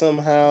related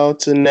somehow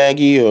to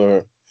Nagy,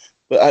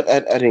 but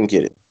I didn't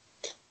get it.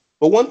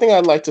 But one thing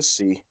I'd like to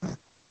see,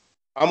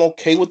 I'm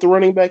okay with the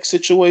running back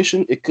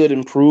situation. It could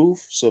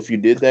improve. So if you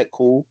did that,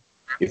 cool.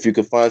 If you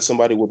could find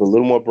somebody with a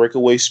little more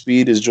breakaway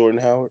speed as Jordan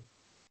Howard.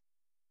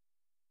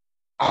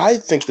 I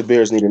think the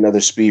Bears need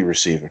another speed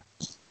receiver.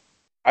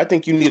 I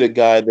think you need a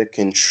guy that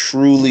can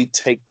truly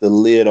take the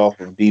lid off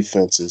of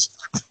defenses.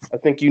 I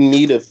think you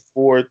need a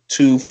 4-2,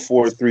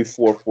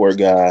 4-3, 4-4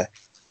 guy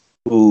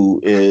who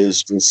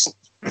is just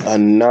a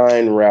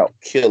 9-route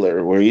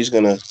killer, where he's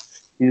gonna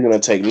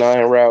take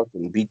 9 routes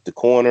and beat the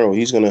corner, or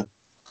he's gonna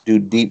do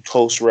deep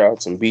post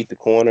routes and beat the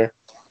corner.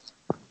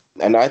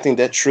 And I think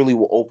that truly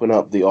will open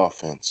up the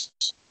offense.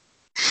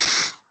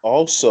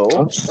 Also,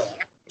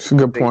 that's a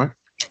good point.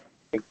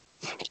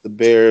 The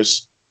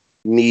Bears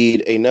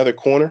need another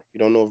corner. You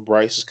don't know if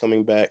Bryce is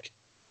coming back.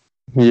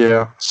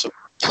 Yeah. So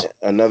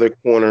another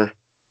corner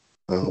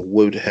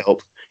would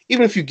help.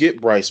 Even if you get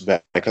Bryce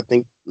back, I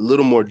think a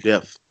little more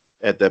depth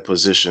at that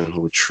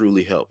position would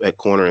truly help at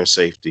corner and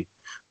safety.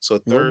 So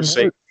third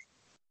safety,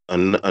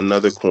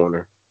 another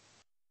corner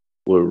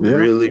would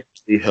really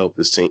help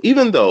this team.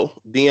 Even though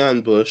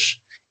Deion Bush,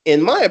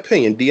 in my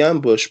opinion,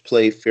 Deion Bush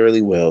played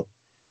fairly well.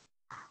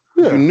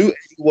 Yeah. You knew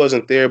Eddie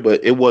wasn't there,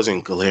 but it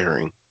wasn't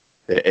glaring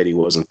that Eddie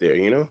wasn't there,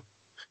 you know?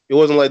 It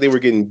wasn't like they were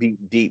getting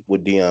beat deep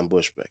with Deion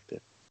Bush back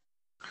there.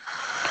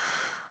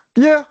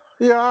 Yeah,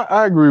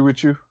 I agree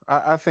with you.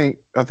 I think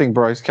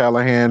Bryce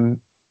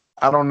Callahan,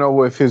 I don't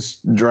know if his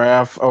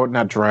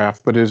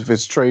but if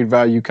his trade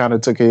value kind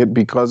of took a hit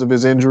because of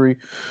his injury.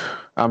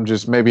 I'm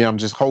just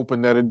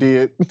hoping that it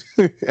did.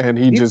 And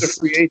he's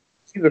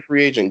a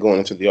free agent going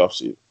into the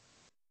offseason.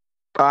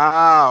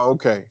 Ah,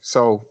 okay.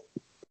 So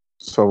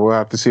we'll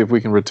have to see if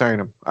we can retain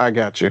him. I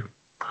got you.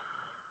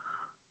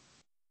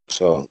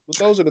 So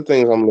those are the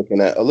things I'm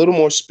looking at. A little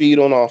more speed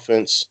on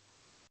offense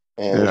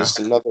and just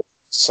another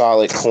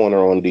solid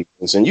corner on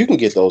defense. And you can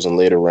get those in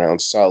later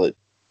rounds. Solid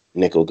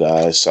nickel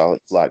guys, solid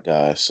slot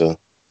guys. So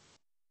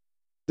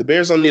the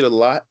Bears don't need a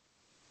lot.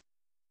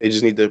 They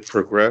just need to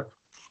progress.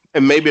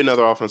 And maybe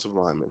another offensive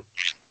lineman.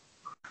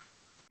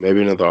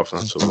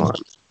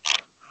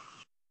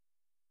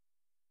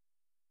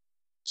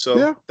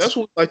 So that's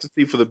what we'd like to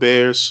see for the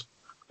Bears.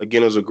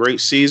 Again, it was a great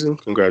season.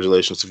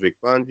 Congratulations to Vic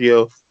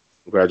Fangio.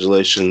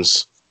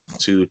 Congratulations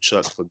to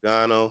Chuck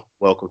Pagano.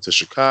 Welcome to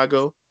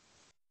Chicago,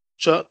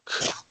 Chuck.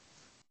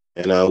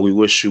 And we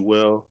wish you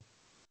well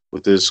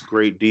with this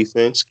great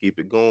defense. Keep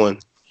it going.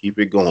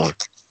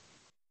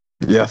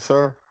 Yes,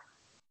 sir.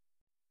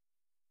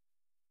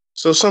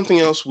 So something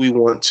else we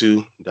want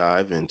to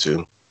dive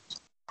into.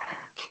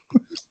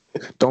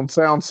 Don't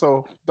sound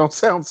so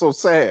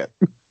sad.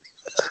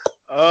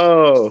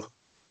 Oh.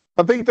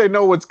 I think they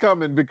know what's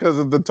coming because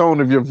of the tone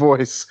of your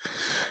voice.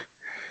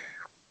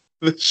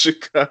 The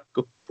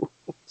Chicago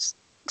Bulls.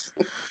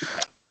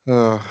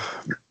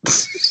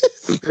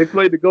 They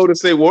played the Golden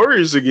State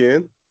Warriors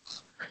again.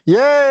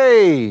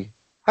 Yay!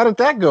 How did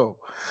that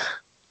go?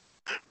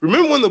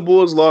 Remember when the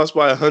Bulls lost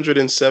by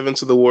 107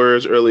 to the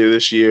Warriors earlier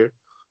this year?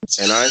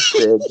 And I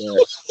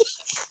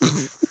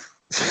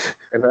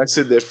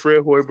said that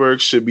Fred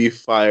Hoiberg should be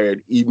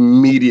fired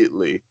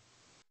immediately.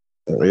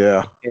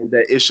 Yeah. And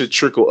that it should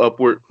trickle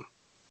upward.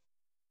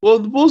 Well,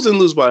 the Bulls didn't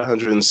lose by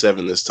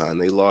 107 this time.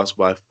 They lost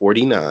by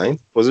 49.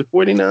 Was it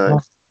 49?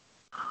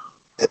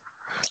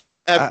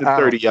 After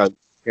 30, y'all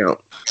count.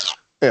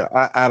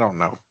 Yeah, I don't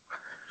know.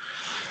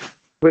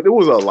 But it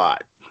was a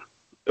lot.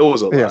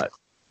 Lot.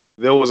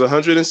 There was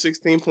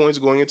 116 points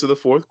going into the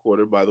fourth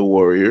quarter by the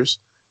Warriors.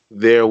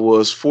 There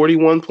was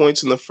 41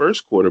 points in the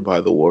first quarter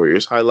by the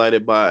Warriors,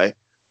 highlighted by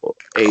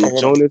a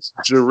Jonas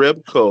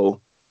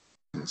Jerebko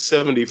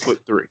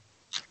 70-foot three.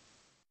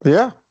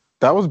 Yeah,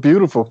 that was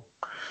beautiful.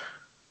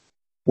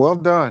 Well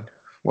done.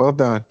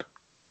 The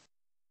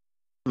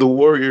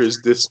Warriors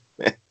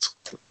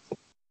dismantled.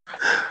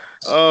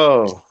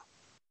 Oh.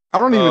 I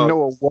don't even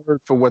know a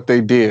word for what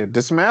they did.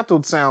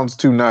 Dismantled sounds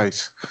too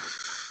nice.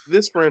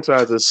 This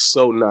franchise is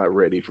so not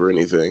ready for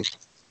anything.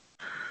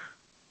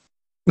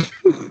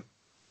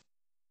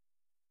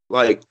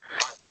 Like,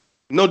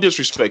 no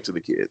disrespect to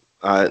the kid.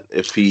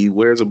 If he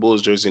wears a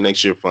Bulls jersey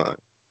next year, fine.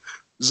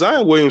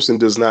 Zion Williamson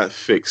does not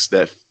fix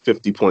that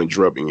 50-point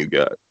drubbing you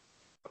got.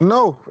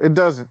 No, it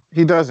doesn't.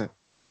 He doesn't.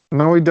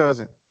 No, he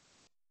doesn't.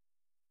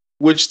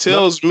 Which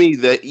tells me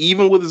that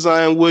even with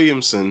Zion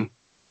Williamson,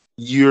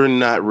 you're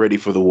not ready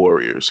for the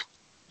Warriors.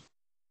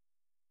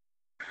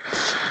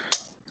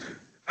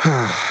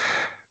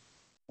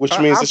 Which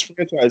means this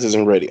franchise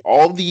isn't ready.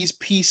 All these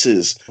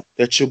pieces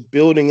that you're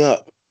building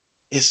up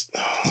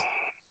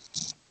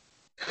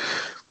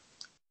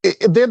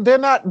they're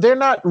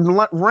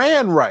not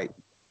ran right.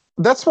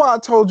 That's why I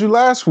told you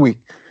last week.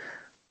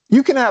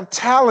 You can have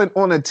talent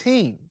on a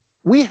team.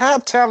 We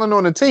have talent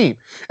on a team.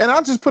 And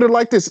I'll just put it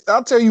like this.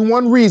 I'll tell you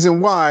one reason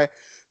why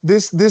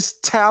this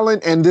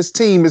talent and this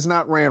team is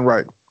not ran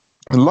right.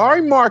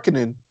 Lauri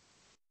Markkanen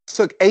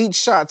took 8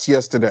 shots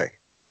yesterday.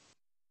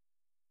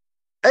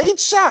 8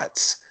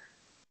 shots.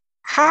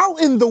 How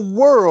in the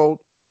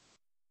world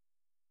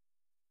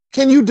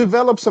can you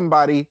develop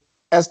somebody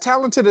as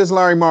talented as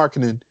Lauri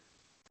Markkanen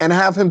and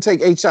have him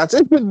take 8 shots?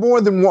 It's been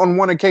more than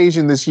one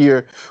occasion this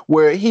year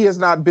where he has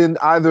not been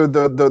either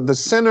the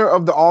center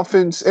of the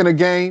offense in a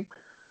game,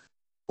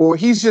 or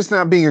he's just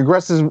not being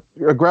aggressive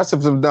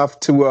enough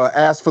to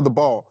ask for the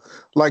ball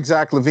like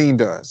Zach LaVine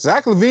does.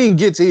 Zach LaVine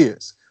gets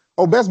his.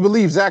 Oh, best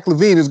believe Zach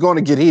LaVine is going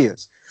to get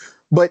his.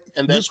 But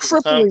you're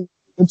tripling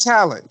the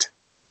talent.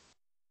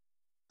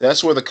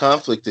 That's where the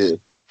conflict is.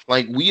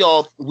 Like we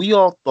all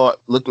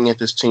thought, looking at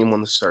this team on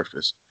the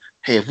surface,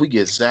 hey, if we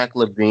get Zach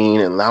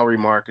LaVine and Lauri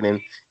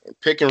Markkanen in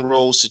pick and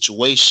roll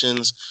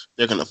situations,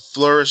 they're going to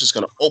flourish. It's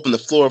going to open the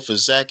floor for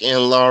Zach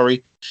and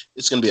Lauri.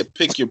 It's going to be a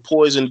pick your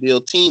poison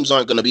deal. Teams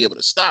aren't going to be able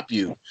to stop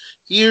you.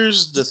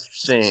 Here's the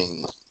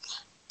thing.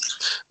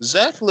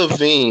 Zach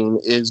LaVine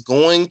is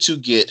going to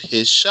get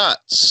his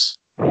shots.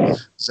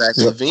 Zach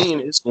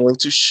LaVine is going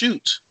to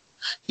shoot.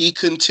 He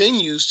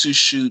continues to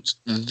shoot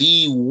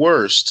the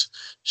worst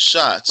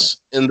shots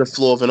in the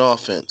flow of an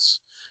offense.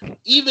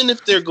 Even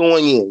if they're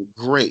going in,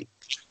 great.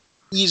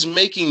 He's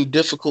making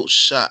difficult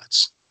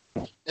shots.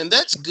 And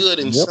that's good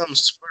in some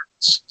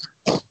spurts.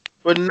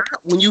 But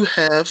not when you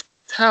have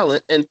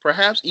talent, and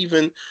perhaps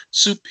even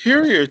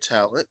superior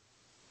talent,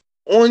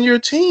 on your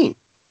team.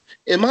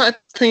 In my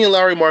opinion,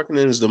 Lauri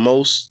Markkanen is the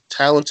most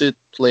talented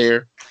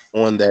player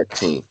on that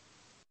team.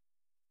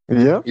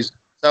 Yeah. He's a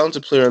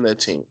talented player on that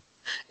team.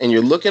 And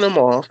you're looking him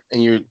off,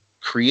 and you're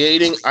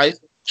creating ice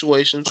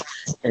situations,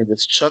 and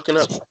just chucking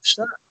up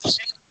shots.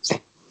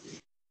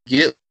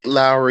 Get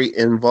Lauri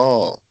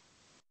involved.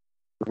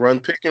 Run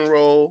pick and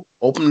roll,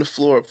 open the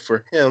floor up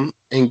for him,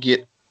 and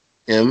get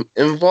him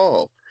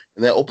involved.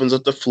 And that opens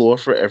up the floor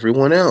for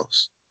everyone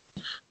else.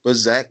 But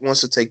Zach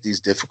wants to take these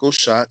difficult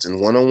shots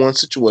in one-on-one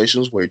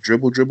situations where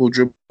dribble,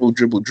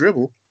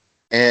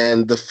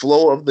 and the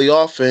flow of the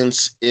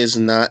offense is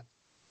not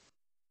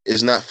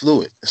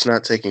fluid. It's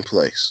not taking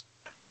place.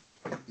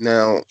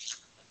 Now,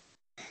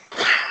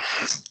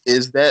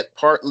 is that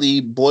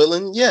partly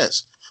Boylen?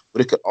 Yes.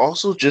 But it could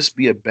also just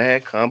be a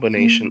bad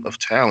combination of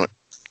talent.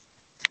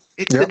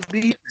 It could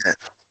be that.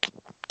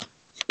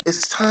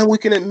 It's time we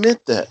can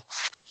admit that.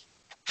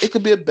 It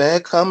could be a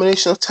bad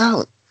combination of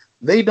talent.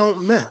 They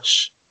don't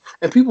mesh.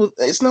 And people,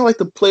 it's not like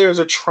the players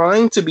are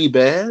trying to be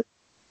bad.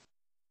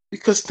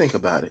 Because think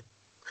about it.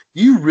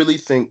 You really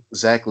think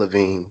Zach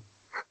LaVine,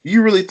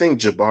 you really think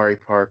Jabari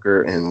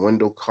Parker and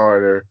Wendell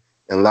Carter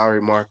and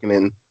Lauri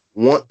Markkanen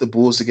want the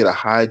Bulls to get a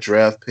high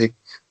draft pick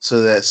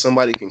so that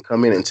somebody can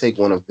come in and take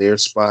one of their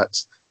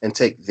spots and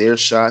take their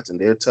shots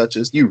and their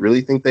touches? You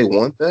really think they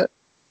want that?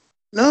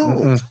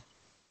 No.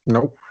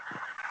 Mm-mm.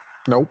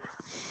 Nope.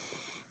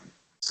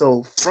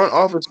 So front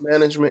office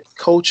management,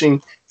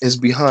 coaching is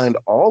behind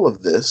all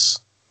of this.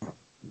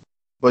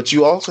 But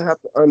you also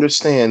have to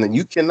understand that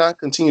you cannot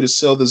continue to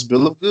sell this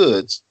bill of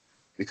goods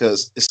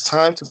because it's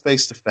time to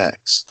face the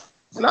facts.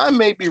 And I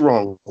may be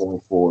wrong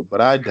going forward,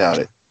 but I doubt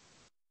it.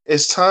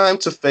 It's time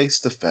to face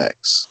the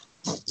facts.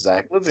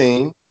 Zach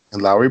LaVine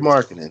and Lauri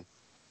Markkanen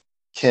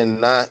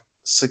cannot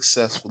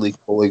successfully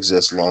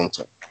coexist long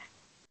term.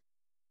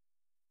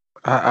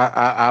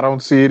 I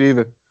don't see it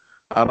either.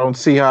 I don't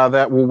see how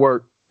that will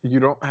work. You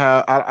don't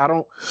have. I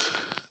don't.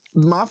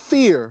 My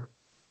fear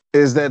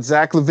is that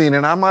Zach LaVine,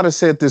 and I might have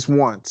said this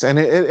once, and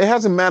it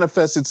hasn't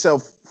manifested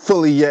itself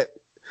fully yet.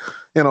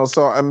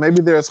 So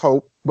maybe there's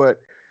hope,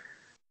 but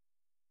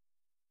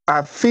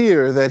I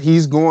fear that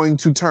he's going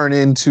to turn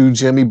into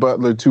Jimmy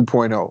Butler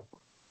 2.0.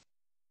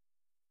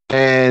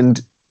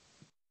 And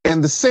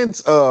in the sense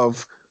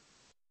of,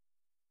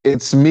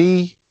 it's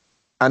me,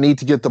 I need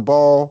to get the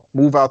ball,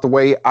 move out the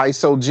way,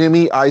 ISO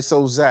Jimmy,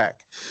 ISO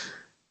Zach.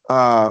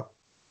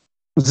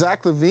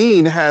 Zach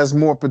LaVine has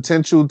more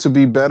potential to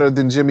be better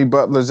than Jimmy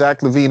Butler.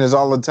 Zach LaVine has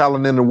all the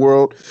talent in the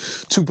world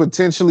to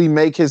potentially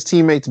make his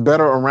teammates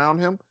better around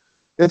him.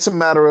 It's a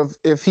matter of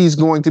if he's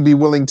going to be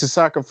willing to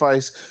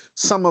sacrifice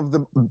some of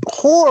the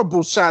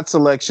horrible shot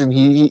selection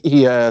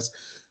he has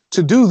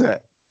to do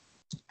that.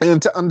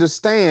 And to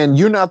understand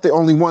you're not the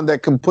only one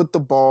that can put the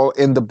ball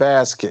in the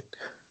basket.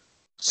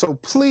 So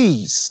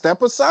please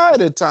step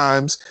aside at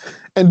times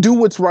and do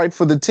what's right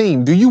for the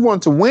team. Do you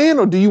want to win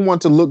or do you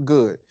want to look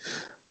good?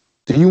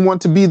 Do you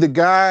want to be the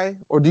guy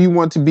or do you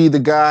want to be the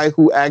guy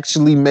who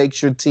actually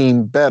makes your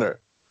team better?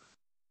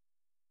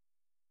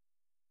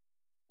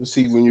 You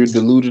see, when you're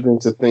deluded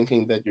into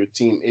thinking that your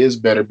team is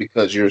better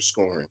because you're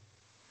scoring,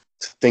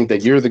 to think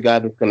that you're the guy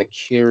that's going to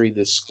carry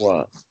this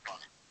squad.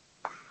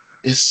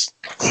 It's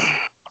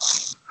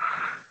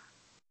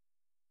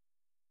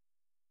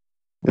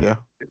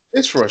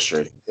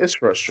frustrating. It's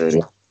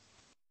frustrating.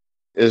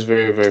 It's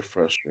very, very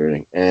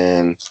frustrating.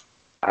 And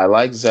I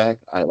like Zach.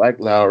 I like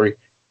Lowry.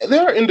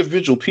 There are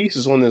individual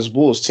pieces on this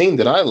Bulls team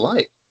that I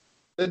like.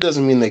 That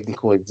doesn't mean they can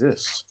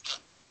coexist.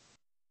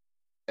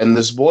 And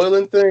this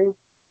Boylen thing,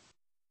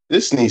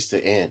 this needs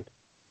to end.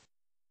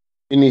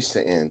 It needs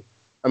to end.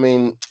 I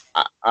mean,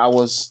 I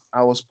was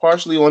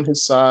partially on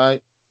his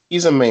side.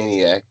 He's a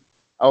maniac.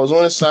 I was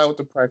on his side with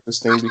the practice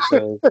thing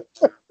because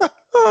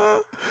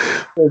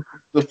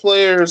the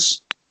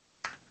players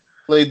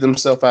played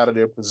themselves out of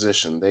their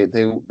position.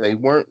 They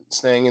weren't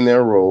staying in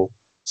their role,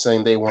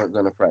 saying they weren't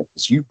going to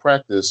practice. You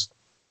practice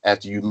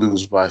after you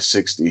lose by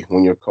 60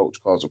 when your coach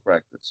calls a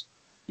practice.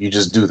 You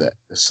just do that.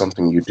 It's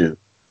something you do.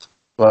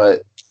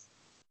 But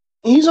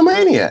he's a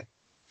maniac.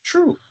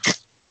 True.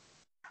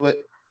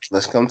 But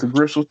let's come to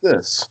grips with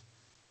this.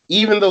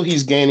 Even though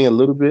he's gaining a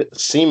little bit,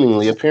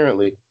 seemingly,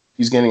 apparently,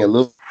 he's gaining a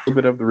little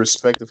bit of the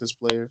respect of his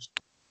players,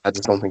 I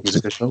just don't think he's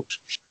a good coach.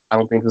 I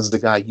don't think this is the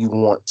guy you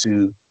want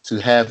to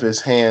have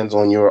his hands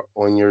on your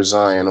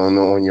Zion,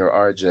 on your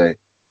RJ.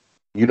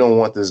 You don't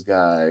want this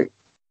guy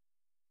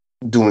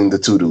doing the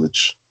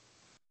tutelage.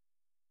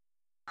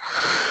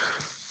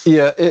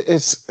 Yeah,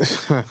 it's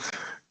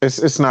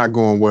it's not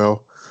going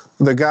well.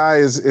 The guy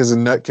is a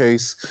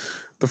nutcase.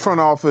 The front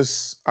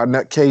office are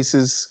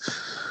nutcases.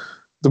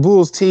 The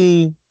Bulls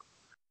team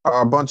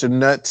are a bunch of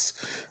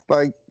nuts.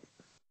 Like,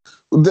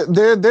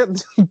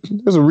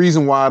 there's a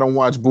reason why I don't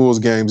watch Bulls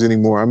games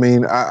anymore. I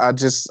mean, I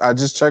just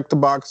check the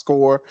box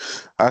score.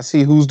 I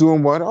see who's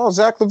doing what. Oh,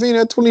 Zach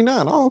LaVine at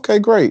 29. Oh, okay,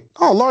 great.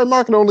 Oh, Larry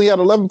Market only had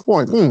 11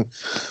 points.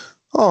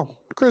 Oh,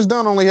 Chris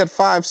Dunn only had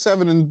 5,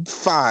 7, and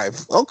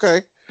 5.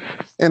 Okay,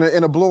 in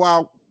a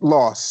blowout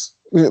loss.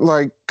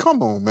 Like,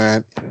 come on,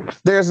 man.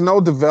 There's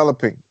no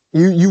developing.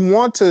 You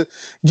want to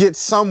get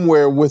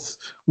somewhere with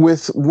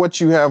what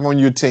you have on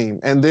your team,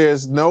 and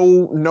there's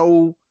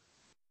no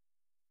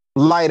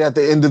light at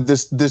the end of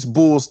this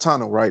Bulls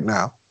tunnel right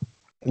now.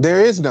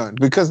 There is none,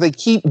 because they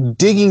keep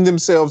digging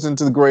themselves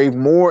into the grave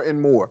more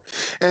and more.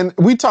 And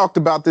we talked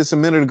about this a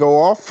minute ago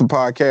off the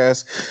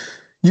podcast.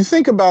 You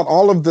think about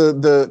all of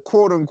the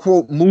quote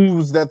unquote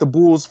moves that the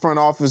Bulls front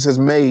office has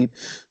made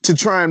to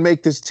try and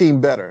make this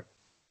team better.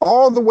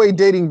 All the way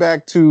dating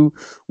back to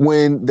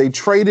when they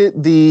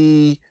traded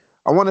the,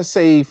 I want to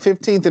say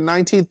 15th and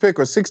 19th pick,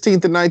 or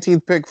 16th and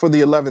 19th pick for the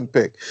 11th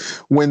pick.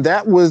 When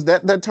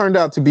that turned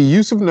out to be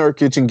Yusuf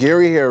Nurkic and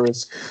Gary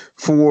Harris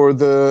for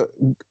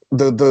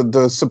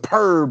the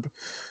superb,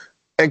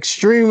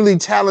 extremely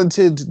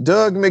talented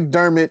Doug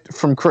McDermott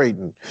from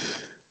Creighton.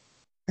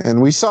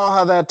 And we saw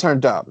how that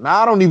turned out.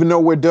 Now, I don't even know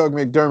where Doug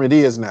McDermott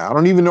is now. I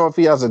don't even know if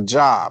he has a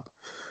job.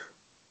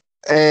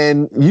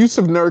 And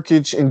Yusuf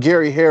Nurkic and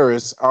Gary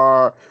Harris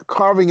are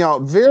carving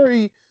out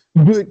very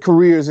good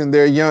careers in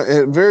their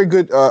young, very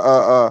good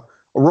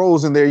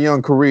roles in their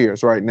young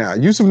careers right now.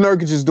 Yusuf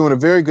Nurkic is doing a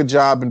very good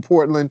job in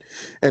Portland,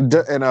 and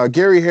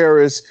Gary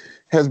Harris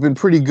has been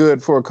pretty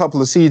good for a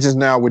couple of seasons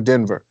now with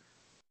Denver.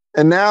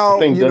 And now,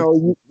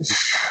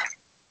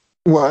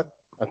 what?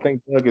 I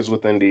think Doug is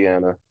with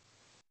Indiana,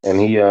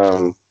 and he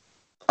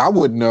I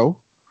wouldn't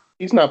know.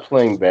 He's not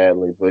playing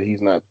badly, but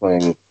he's not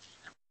playing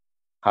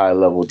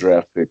high-level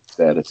draft pick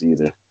status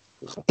either.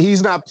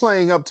 He's not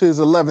playing up to his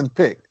 11th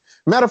pick.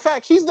 Matter of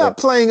fact, he's not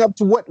playing up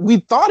to what we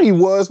thought he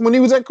was when he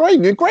was at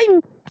Creighton. At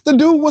Creighton, the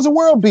dude was a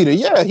world beater.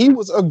 Yeah, he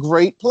was a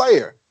great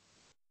player.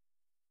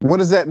 What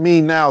does that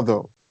mean now,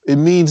 though? It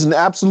means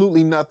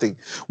absolutely nothing.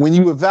 When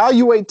you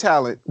evaluate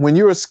talent, when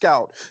you're a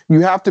scout, you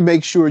have to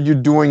make sure you're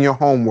doing your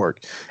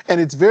homework. And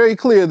it's very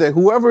clear that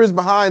whoever is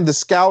behind the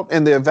scout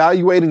and the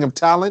evaluating of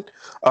talent,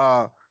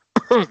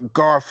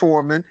 Gar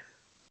Forman,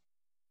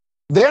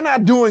 they're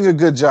not doing a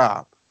good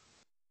job.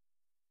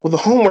 Well, the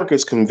homework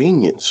is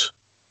convenience.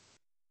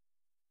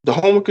 The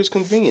homework is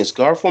convenience.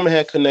 Gar Forman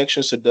had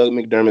connections to Doug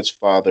McDermott's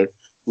father,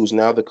 who's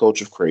now the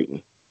coach of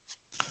Creighton.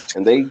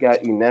 And they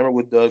got enamored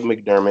with Doug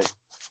McDermott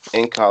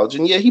in college.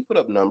 And yeah, he put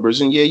up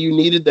numbers. And yeah, you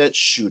needed that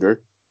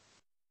shooter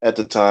at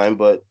the time.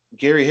 But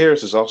Gary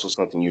Harris is also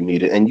something you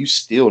needed. And you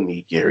still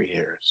need Gary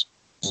Harris.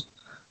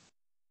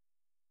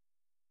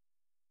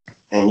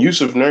 And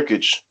Yusuf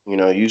Nurkic,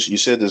 you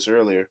said this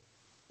earlier,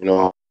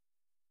 Yusuf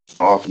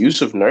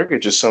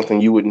Nurkic is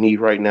something you would need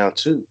right now,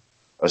 too.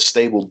 A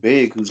stable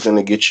big who's going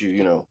to get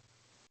you,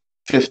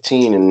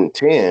 15 and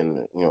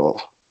 10,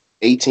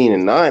 18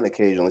 and 9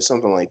 occasionally,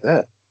 something like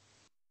that.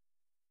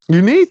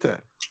 You need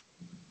that.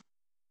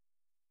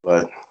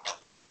 But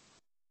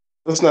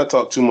let's not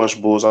talk too much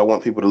Bulls. I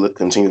want people to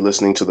continue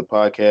listening to the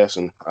podcast,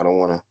 and I don't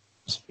want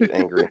to get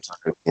angry.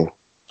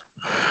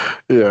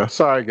 Yeah,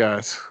 sorry,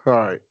 guys. All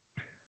right.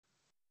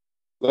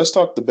 Let's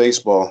talk the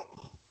baseball.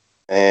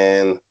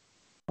 And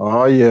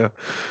oh, yeah.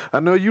 I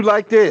know you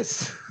like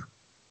this.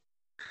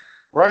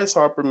 Bryce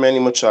Harper, Manny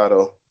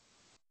Machado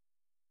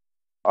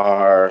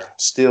are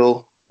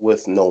still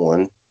with no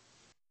one.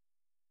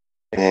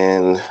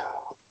 And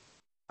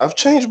I've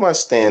changed my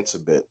stance a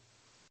bit.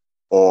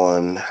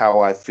 on how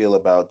I feel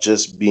about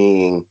just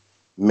being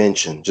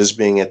mentioned, just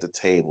being at the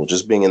table,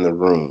 just being in the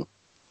room.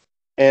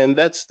 And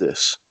that's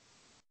this.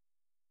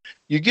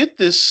 You get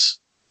this.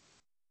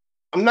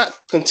 I'm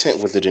not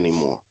content with it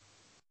anymore.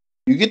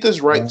 You get this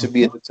right to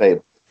be at the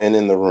table and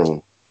in the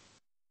room.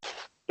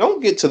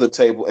 Don't get to the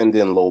table and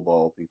then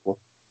lowball people.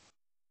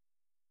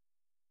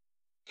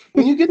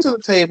 When you get to the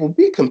table,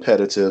 be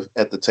competitive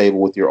at the table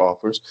with your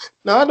offers.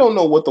 Now, I don't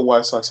know what the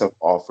White Sox have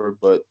offered,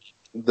 but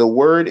the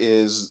word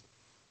is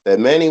that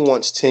Manny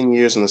wants 10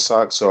 years and the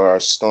Sox are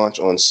staunch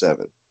on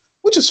 7,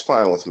 which is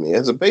fine with me.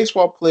 As a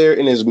baseball player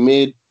in his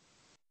mid-20s,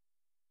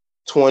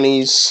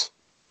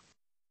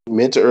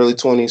 mid to early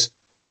 20s,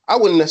 I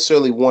wouldn't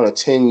necessarily want a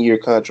 10-year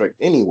contract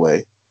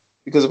anyway,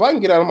 because if I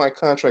can get out of my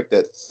contract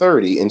at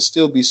 30 and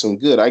still be some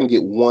good, I can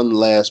get one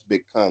last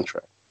big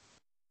contract.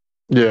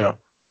 Yeah.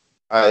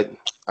 I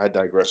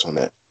digress on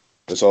that.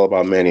 It's all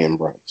about Manny and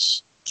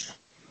Bryce.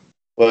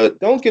 But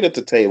don't get at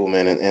the table,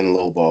 man, and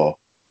lowball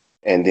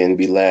and then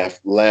be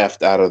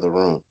laughed out of the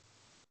room.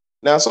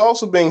 Now, it's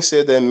also being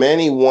said that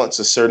Manny wants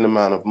a certain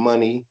amount of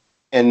money,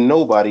 and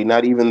nobody,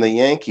 not even the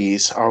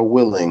Yankees, are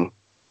willing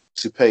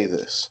to pay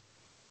this.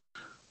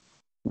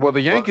 Well,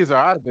 the Yankees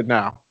are out of it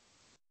now,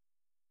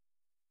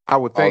 I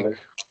would think.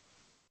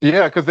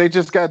 Yeah, because they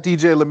just got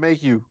DJ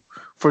LeMahieu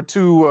for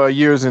 2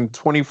 years and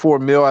 $24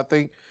 million, I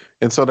think,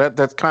 and so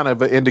that's kind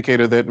of an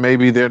indicator that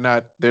maybe they're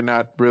not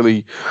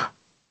really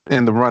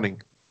in the running.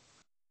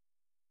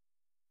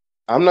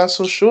 I'm not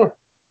so sure.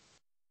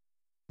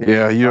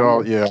 Yeah,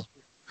 yeah,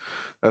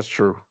 that's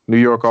true. New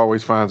York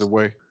always finds a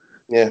way.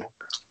 Yeah,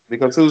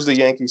 because who's the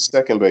Yankees'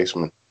 second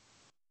baseman?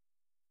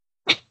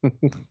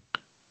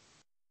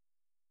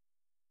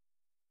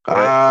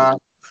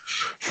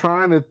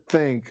 Trying to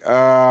think.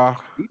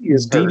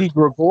 Didi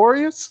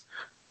Gregorius?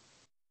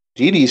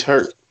 Didi's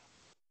hurt.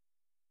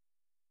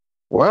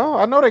 Well,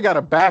 I know they got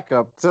a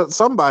backup.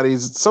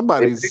 Somebody's.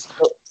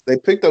 They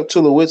picked up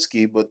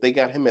Tulowitzki, but they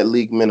got him at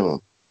league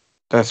minimum.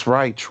 That's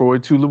right, Troy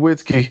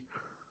Tulowitzki.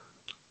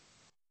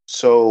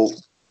 So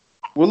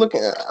we're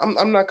looking at.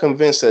 I'm not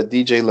convinced that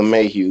DJ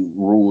LeMahieu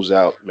rules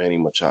out Manny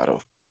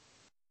Machado.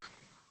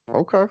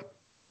 Okay,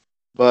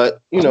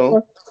 but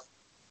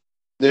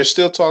there's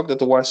still talk that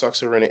the White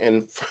Sox are in it,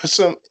 and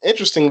for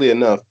interestingly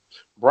enough,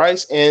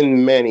 Bryce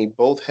and Manny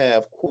both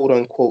have quote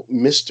unquote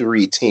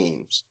mystery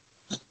teams,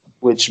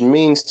 which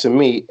means to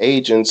me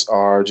agents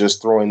are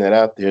just throwing that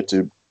out there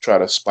to try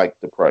to spike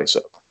the price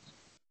up.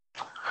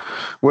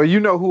 Well,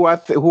 you know who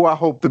I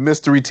hope the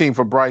mystery team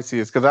for Bryce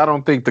is, because I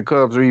don't think the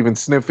Cubs are even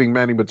sniffing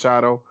Manny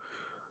Machado.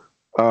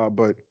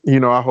 But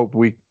I hope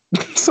we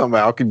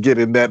somehow can get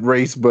in that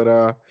race.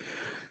 But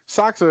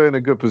Sox are in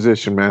a good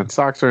position, man.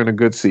 Sox are in a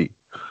good seat.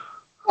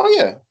 Oh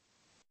yeah.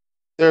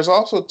 There's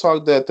also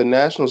talk that the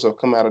Nationals have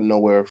come out of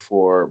nowhere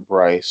for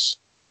Bryce,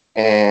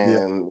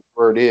 and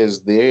word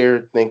is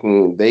they're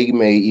thinking they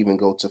may even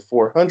go to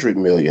 $400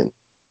 million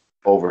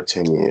over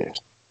 10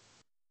 years.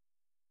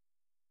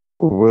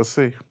 We'll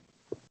see.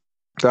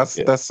 That's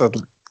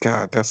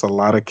a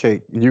lot of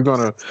cake. You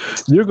better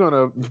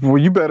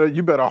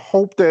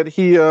hope that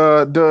he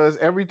does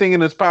everything in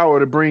his power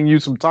to bring you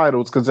some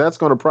titles, because that's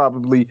gonna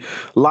probably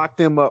lock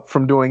them up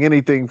from doing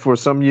anything for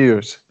some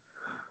years.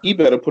 He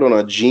better put on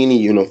a genie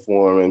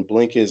uniform and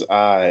blink his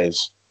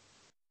eyes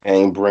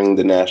and bring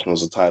the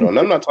Nationals a title. And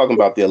I'm not talking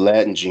about the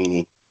Aladdin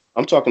genie.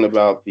 I'm talking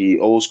about the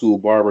old school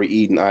Barbara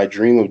Eden I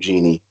Dream of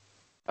Genie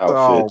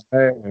outfit. Oh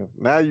man,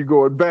 now you're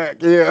going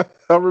back. Yeah,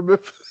 I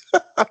remember.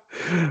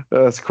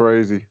 That's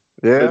crazy.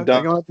 Yeah, you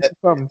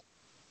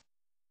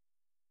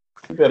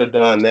better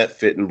don that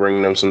fit and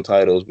bring them some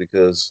titles,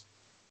 because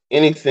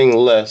anything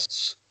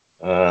less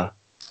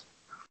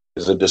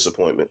is a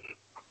disappointment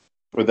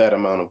for that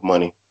amount of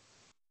money.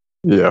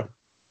 Yeah.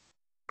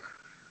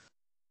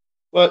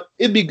 But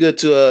it'd be good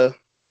to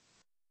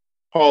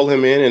haul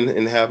him in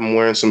and have him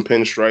wearing some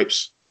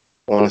pinstripes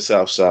on the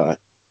south side.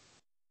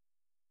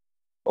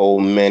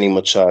 Old Manny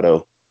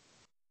Machado.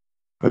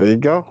 There you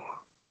go.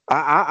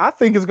 I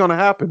think it's going to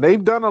happen.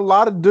 They've done a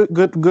lot of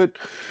good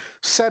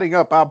setting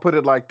up. I'll put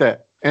it like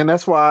that. And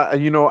that's why,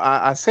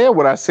 I said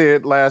what I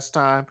said last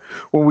time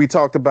when we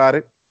talked about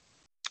it.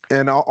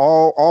 And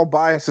all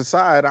bias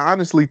aside, I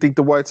honestly think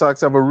the White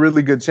Sox have a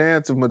really good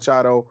chance of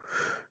Machado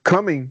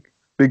coming,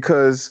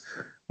 because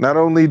not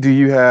only do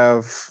you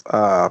have,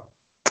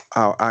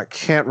 I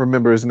can't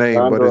remember his name,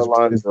 Yonder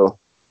Alonso.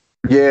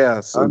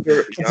 Yes.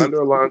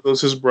 Yonder Alonso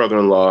is his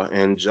brother-in-law,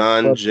 and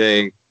John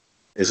Jay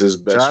is his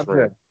best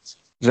friend.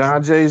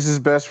 John Jay is his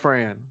best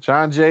friend.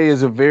 John Jay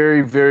is a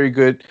very, very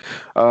good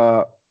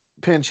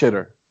pinch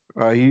hitter.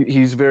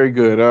 He's very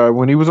good.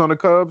 When he was on the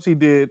Cubs, he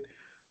did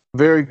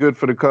very good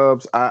for the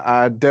Cubs.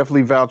 I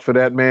definitely vouch for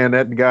that man.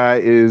 That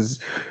guy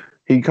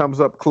he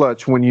comes up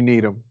clutch when you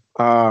need him.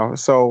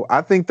 So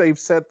I think they've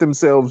set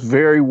themselves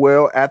very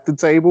well at the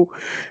table.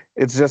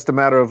 It's just a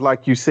matter of,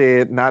 like you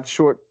said, not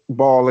short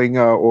balling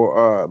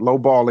or low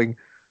balling,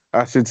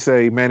 I should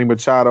say, Manny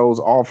Machado's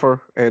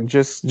offer, and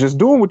just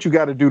doing what you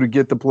got to do to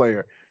get the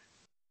player.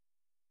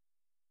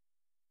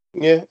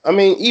 Yeah, I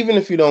mean, even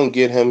if you don't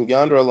get him,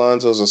 Yonder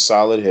Alonso's a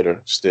solid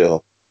hitter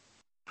still.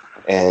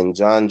 And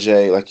John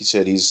Jay, like you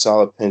said, he's a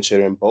solid pinch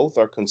hitter, and both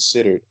are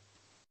considered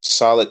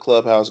solid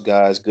clubhouse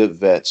guys, good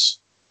vets.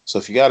 So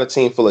if you got a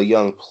team full of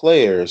young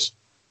players,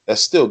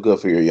 that's still good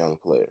for your young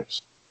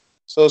players.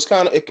 So it's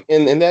kind of,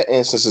 in that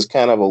instance, it's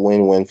kind of a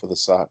win-win for the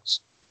Sox.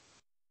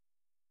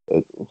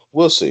 But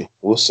we'll see.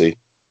 We'll see.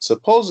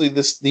 Supposedly,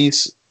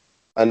 these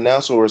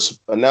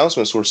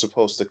announcements were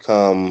supposed to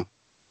come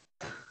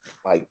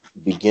like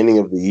beginning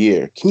of the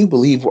year. Can you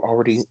believe we're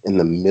already in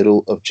the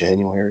middle of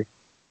January?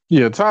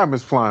 Yeah, time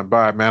is flying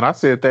by, man. I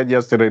said that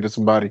yesterday to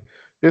somebody.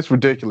 It's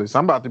ridiculous.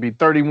 I'm about to be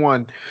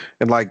 31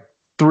 in like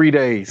 3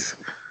 days.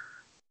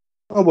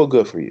 Oh, well,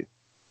 good for you.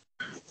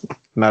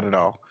 Not at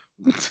all.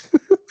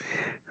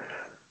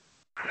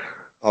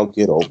 I'll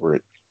get over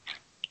it.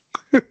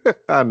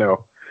 I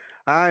know.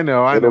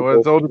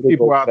 There's older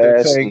people out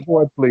there saying,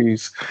 boy,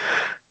 please.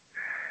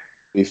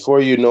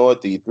 Before you know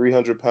it, the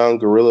 300-pound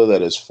gorilla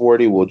that is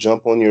 40 will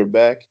jump on your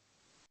back.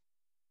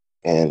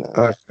 And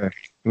okay.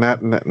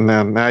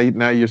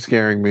 Now you're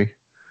scaring me.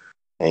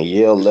 And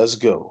yell, "Let's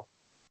go!"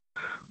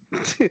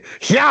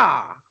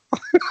 Yeah.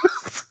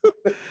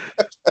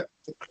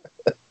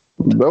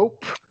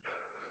 Nope.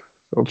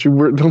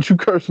 Don't you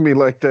curse me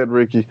like that,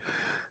 Ricky.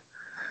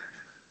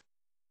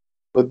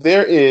 But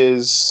there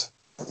is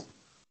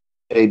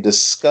a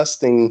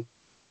disgusting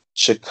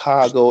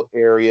Chicago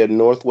area,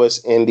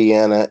 Northwest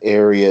Indiana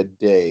area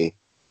day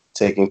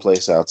taking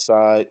place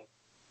outside.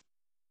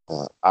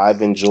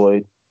 I've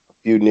enjoyed a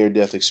few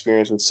near-death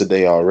experiences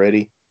today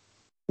already.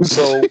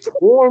 So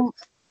warm,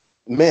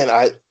 man,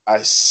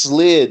 I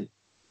slid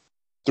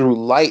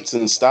through lights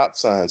and stop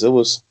signs. It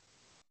was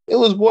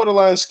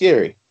borderline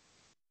scary.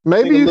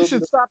 Maybe you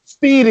should stop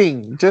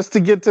speeding just to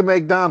get to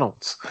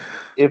McDonald's.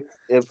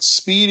 If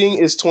speeding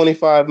is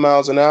 25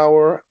 miles an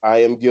hour, I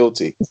am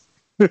guilty.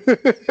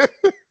 But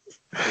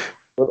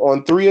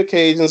on 3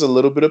 occasions, a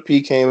little bit of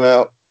pee came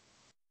out,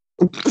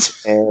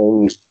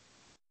 and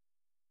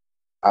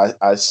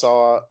I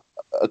saw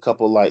a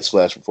couple of lights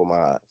flash before my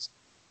eyes.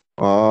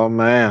 Oh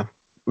man,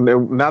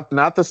 not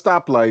the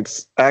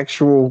stoplights,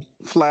 actual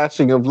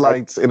flashing of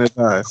lights in his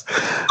eyes.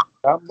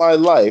 Not my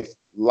life.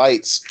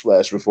 Lights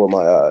flash before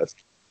my eyes.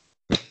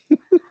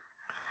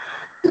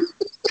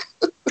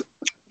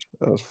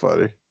 That was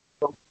funny.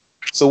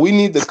 So we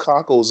need the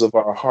cockles of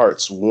our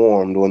hearts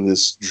warmed on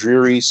this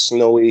dreary,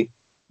 snowy,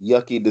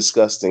 yucky,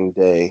 disgusting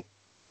day.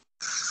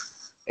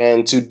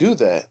 And to do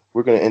that,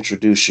 we're going to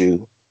introduce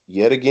you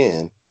yet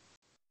again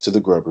to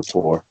the Grub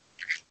Report.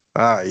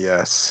 Ah,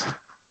 yes.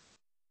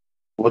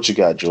 What you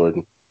got,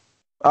 Jordan?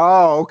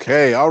 Oh,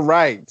 okay. All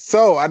right.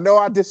 So I know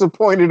I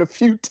disappointed a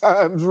few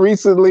times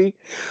recently.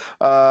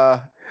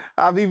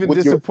 I've even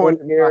with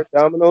disappointed your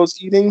Domino's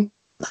eating.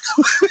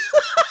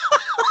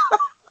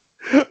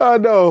 I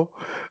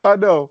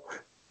know.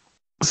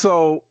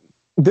 So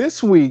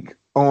this week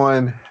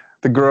on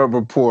the Grub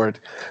Report,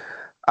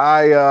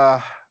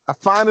 I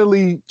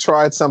finally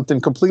tried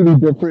something completely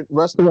different.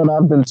 Restaurant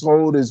I've been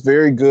told is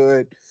very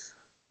good.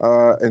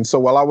 And so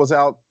while I was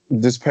out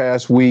this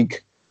past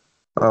week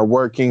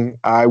working,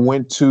 I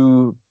went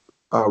to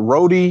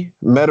Roti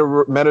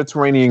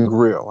Mediterranean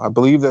Grill. I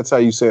believe that's how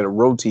you say it,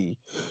 Roti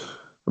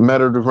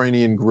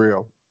Mediterranean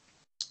Grill.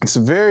 It's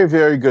a very,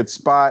 very good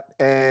spot.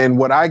 And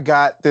what I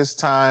got this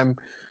time,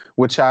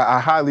 which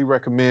I highly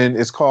recommend,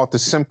 is called the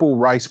Simple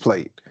Rice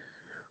Plate.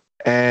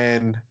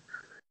 And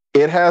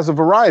it has a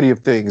variety of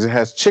things. It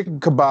has chicken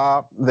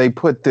kebab. They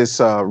put this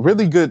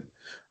really good,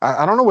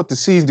 I don't know what the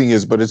seasoning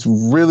is, but it's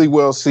really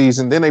well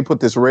seasoned. Then they put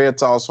this red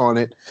sauce on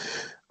it.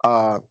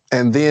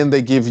 And then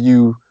they give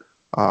you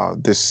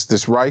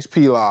this rice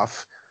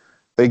pilaf.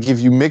 They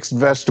give you mixed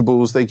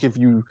vegetables. They give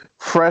you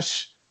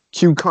fresh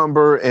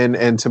cucumber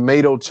and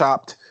tomato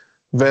chopped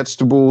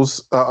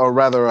vegetables, or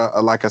rather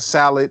like a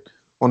salad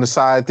on the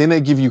side. Then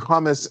they give you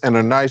hummus and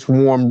a nice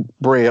warm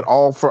bread,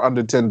 all for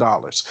under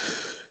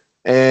 $10.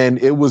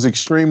 And it was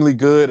extremely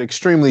good,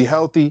 extremely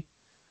healthy.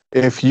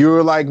 If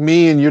you're like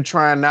me and you're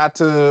trying not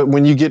to,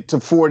 when you get to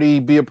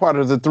 40, be a part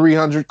of the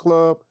 300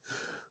 club,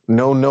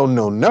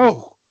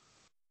 no.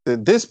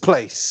 This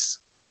place,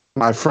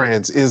 my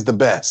friends, is the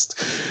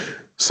best.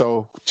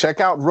 So check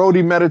out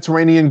Roti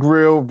Mediterranean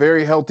Grill,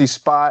 very healthy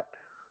spot.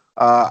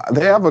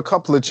 They have a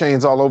couple of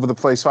chains all over the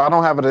place, so I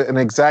don't have an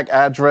exact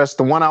address.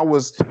 The one I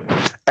was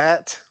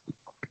at,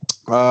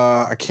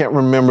 I can't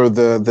remember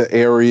the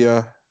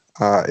area.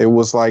 It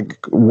was like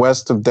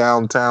west of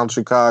downtown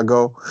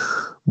Chicago,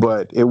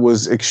 but it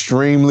was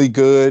extremely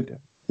good.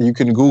 You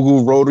can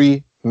Google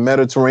Roti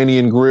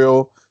Mediterranean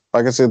Grill.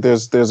 Like I said,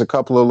 there's a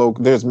couple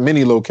of there's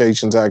many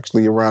locations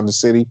actually around the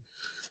city.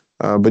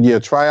 But yeah,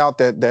 try out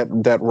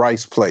that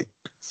rice plate.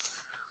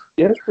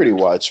 Yeah, it's pretty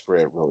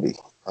widespread, Roti.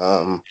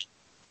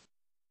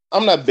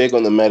 I'm not big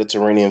on the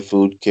Mediterranean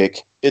food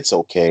kick. It's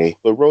okay,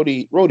 but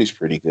Roti's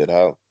pretty good.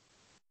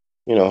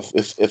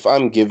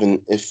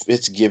 If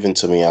it's given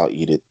to me, I'll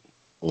eat it.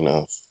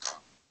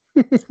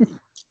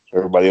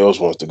 Everybody else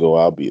wants to go,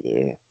 I'll be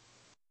there.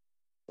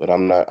 But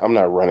I'm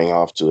not running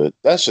off to it.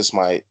 That's just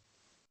my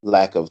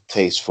lack of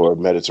taste for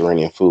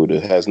Mediterranean food.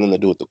 It has nothing to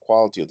do with the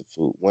quality of the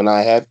food. When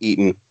I have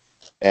eaten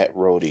at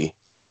Rhodey,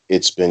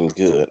 it's been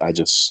good. I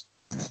just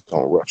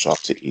don't rush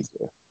off to eat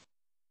there.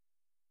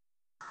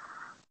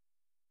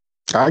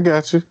 I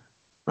got you.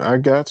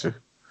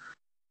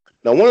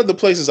 Now, one of the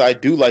places I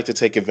do like to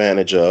take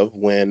advantage of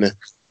when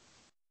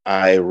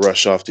I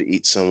rush off to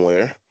eat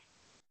somewhere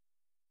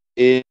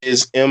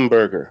is M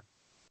Burger.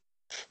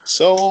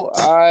 So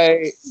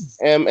I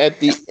am at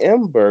the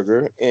M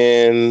Burger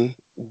in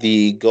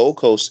the Gold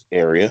Coast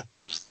area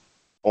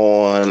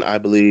on, I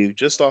believe,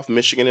 just off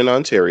Michigan and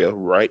Ontario,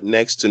 right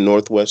next to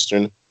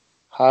Northwestern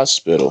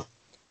Hospital.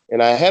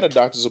 And I had a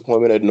doctor's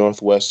appointment at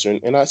Northwestern,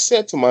 and I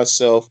said to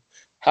myself,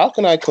 how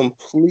can I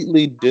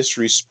completely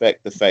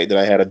disrespect the fact that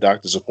I had a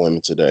doctor's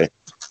appointment today?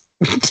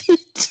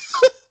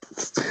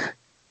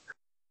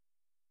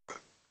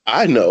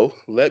 I know.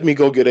 Let me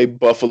go get a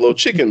buffalo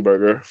chicken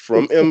burger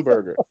from M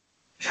Burger.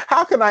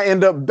 How can I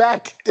end up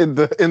back in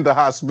the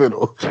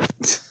hospital?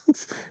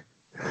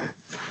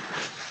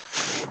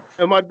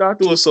 And my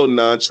doctor was so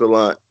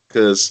nonchalant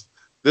because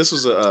this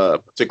was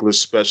a particular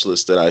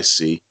specialist that I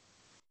see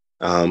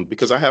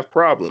because I have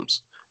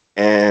problems.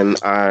 And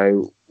I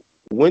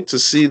went to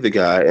see the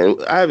guy,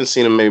 and I haven't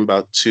seen him maybe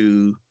about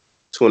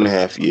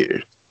 2.5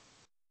 years.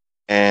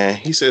 And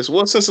he says,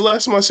 well, since the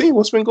last time I seen you,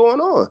 what's been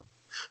going on?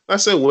 I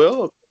said,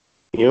 well,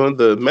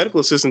 the medical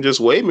assistant just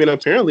weighed me, and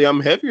apparently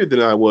I'm heavier than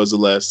I was the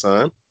last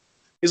time.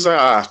 He's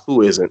like,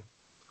 who isn't?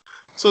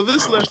 So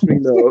this lets me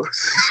know.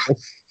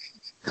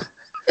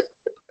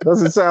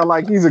 Doesn't sound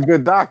like he's a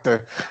good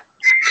doctor.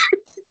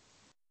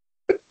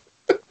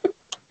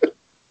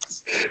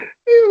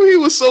 He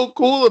was so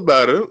cool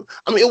about it.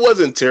 I mean, it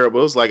wasn't terrible.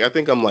 It was like, I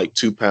think I'm like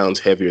 2 pounds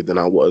heavier than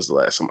I was the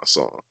last time I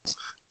saw him.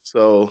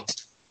 So,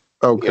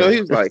 okay.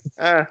 He was like,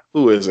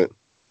 who isn't?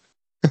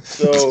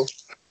 So,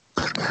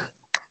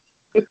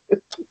 it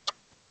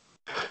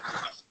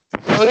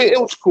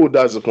was a cool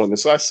doctor's appointment.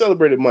 So I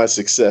celebrated my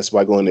success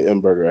by going to M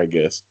Burger, I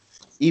guess.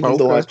 Even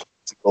though I had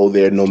to go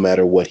there no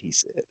matter what he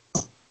said.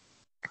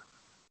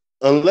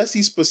 Unless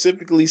he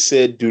specifically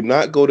said, do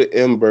not go to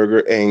M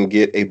Burger and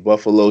get a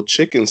buffalo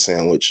chicken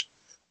sandwich,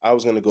 I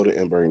was going to go to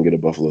M Burger and get a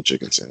buffalo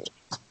chicken sandwich.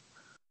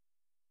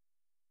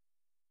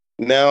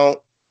 Now,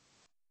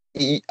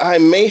 I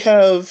may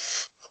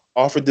have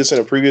offered this in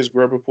a previous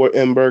Grub Report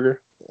M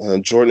Burger.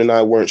 Jordan and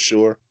I weren't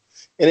sure.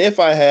 And if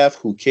I have,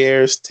 who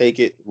cares? Take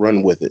it,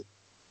 run with it.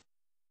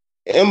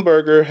 M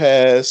Burger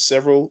has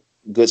several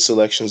good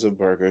selections of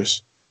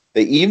burgers.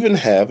 They even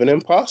have an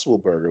Impossible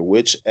Burger,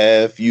 which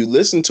if you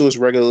listen to us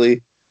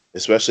regularly,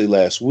 especially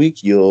last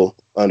week, you'll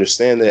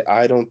understand that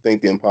I don't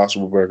think the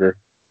Impossible Burger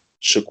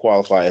should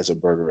qualify as a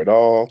burger at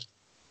all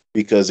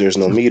because there's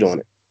no meat on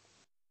it.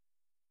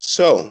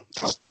 So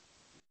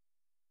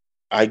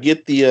I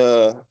get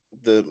the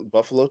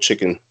buffalo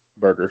chicken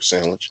burger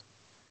sandwich,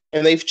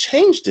 and they've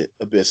changed it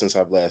a bit since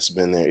I've last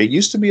been there. It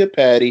used to be a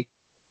patty,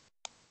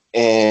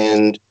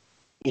 and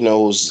it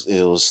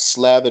was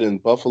slathered in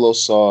buffalo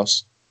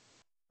sauce.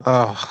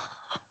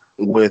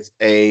 With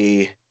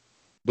a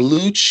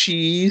blue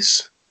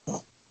cheese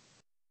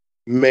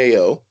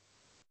mayo,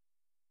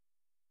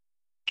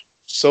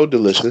 so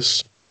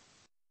delicious,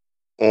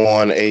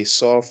 on a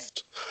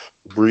soft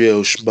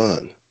brioche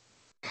bun.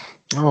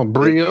 Oh,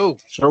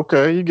 brioche.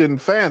 Okay, you're getting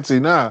fancy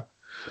now.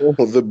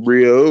 Oh, the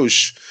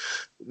brioche.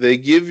 They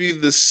give you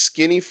the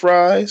skinny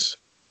fries,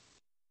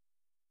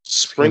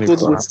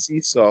 sprinkled with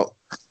sea salt,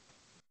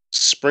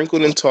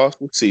 sprinkled and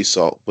tossed with sea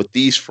salt, but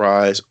these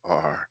fries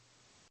are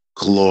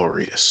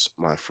glorious,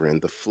 my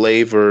friend. The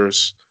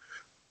flavors,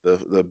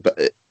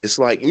 it's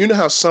like,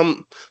 how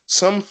some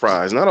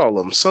fries, not all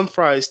of them, some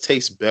fries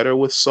taste better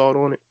with salt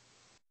on it.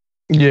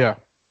 Yeah,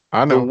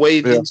 I know. The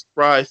way these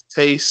fries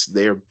taste,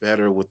 they're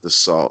better with the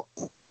salt.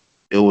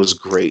 It was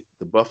great.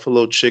 The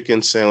buffalo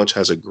chicken sandwich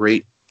has a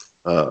great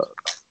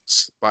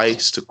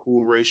spice to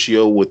cool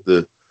ratio with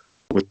the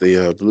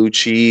blue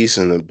cheese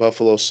and the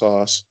buffalo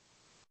sauce.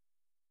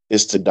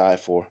 It's to die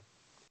for.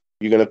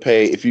 You're going to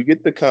pay, if you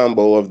get the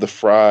combo of the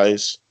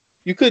fries,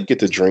 you could get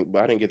the drink,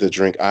 but I didn't get the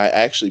drink. I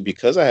actually,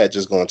 because I had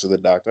just gone to the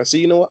doctor, I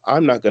said, you know what?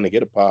 I'm not going to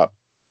get a pop.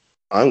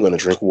 I'm going to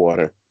drink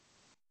water.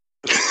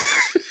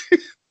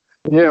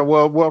 Yeah,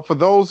 well, for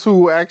those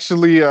who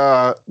actually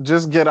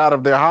just get out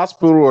of their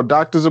hospital or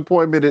doctor's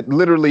appointment, it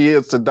literally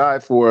is to die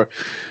for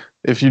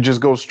if you just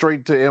go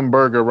straight to M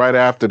Burger right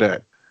after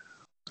that.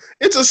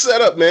 It's a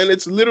setup, man.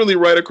 It's literally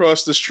right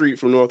across the street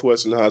from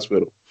Northwestern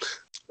Hospital.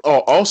 Oh,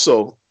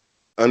 also,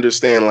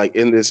 understand, like,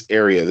 in this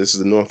area, this is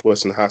the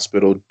Northwestern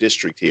Hospital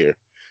district here.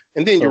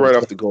 And then you're right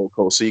off the Gold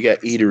Coast, so you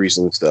got eateries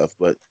and stuff.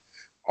 But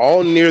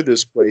all near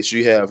this place,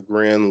 you have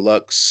Grand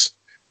Lux,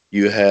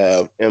 you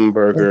have M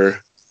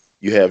Burger,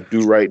 you have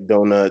Do Right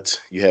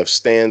Donuts, you have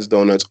Stan's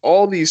Donuts.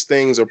 All these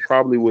things are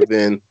probably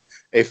within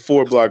a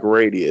 4-block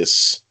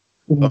radius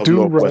of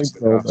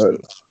Northwestern Hospital.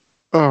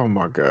 Oh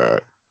my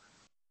God.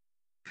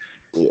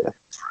 Yeah.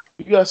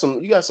 You got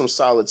some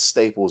solid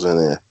staples in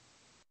there.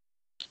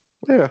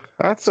 Yeah,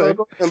 I'd say.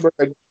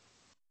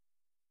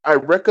 I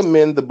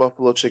recommend the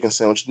buffalo chicken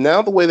sandwich.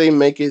 Now the way they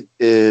make it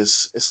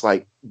is it's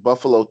like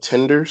buffalo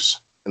tenders,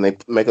 and they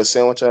make a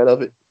sandwich out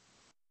of it.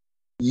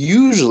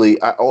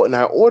 Usually, I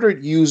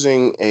ordered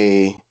using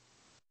a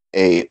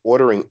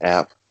ordering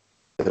app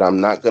that I'm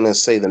not going to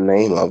say the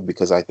name of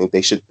because I think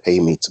they should pay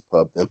me to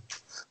pub them.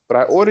 But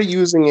I ordered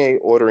using a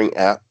ordering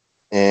app,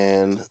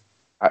 and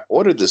I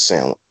ordered the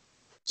sandwich.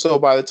 So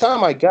by the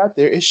time I got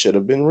there, it should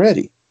have been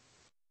ready.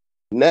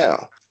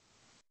 Now,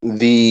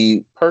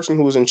 the person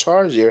who was in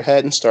charge there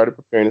hadn't started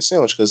preparing the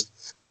sandwich because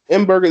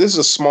M Burger, this is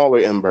a smaller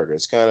M Burger.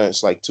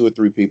 It's like 2 or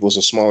 3 people. It's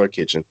a smaller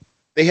kitchen.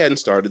 They hadn't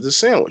started the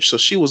sandwich. So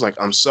she was like,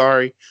 I'm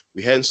sorry.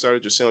 We hadn't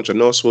started your sandwich. I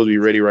know it's supposed to be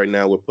ready right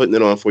now. We're putting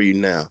it on for you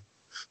now.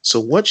 So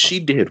what she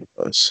did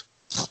was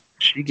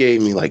she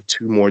gave me like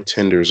 2 more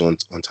tenders on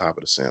top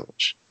of the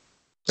sandwich.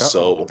 Uh-oh.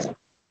 So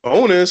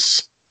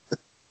bonus.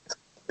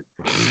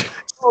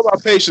 It's all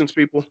about patience,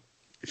 people.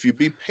 If you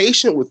be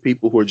patient with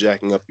people who are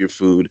jacking up your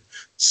food,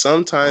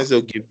 sometimes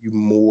they'll give you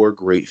more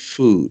great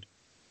food.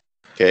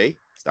 Okay?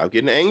 Stop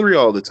getting angry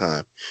all the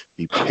time.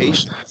 Be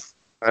patient.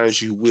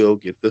 Sometimes you will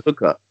get the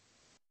hookup.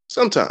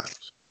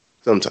 Sometimes.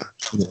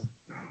 Yeah.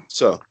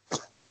 So,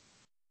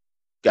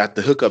 got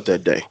the hookup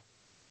that day.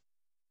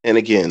 And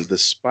again, the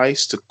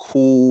spice to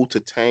cool to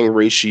tang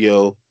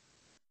ratio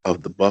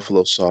of the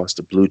buffalo sauce,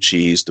 the blue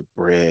cheese, the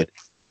bread,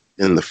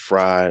 and the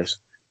fries.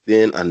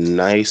 Then a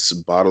nice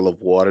bottle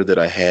of water that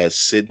I had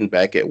sitting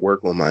back at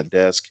work on my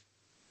desk.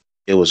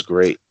 It was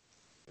great.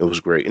 It was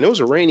great. And it was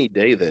a rainy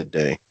day that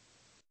day.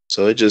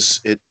 So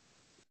it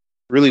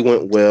really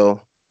went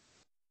well.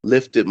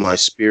 Lifted my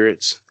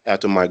spirits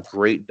after my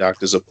great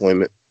doctor's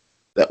appointment.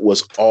 That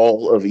was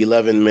all of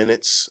 11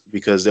 minutes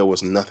because there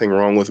was nothing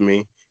wrong with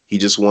me. He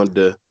just wanted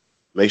to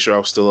make sure I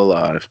was still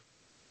alive.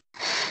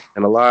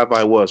 And alive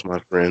I was, my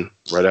friend,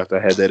 right after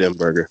I had that M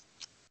Burger.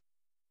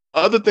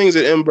 Other things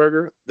at M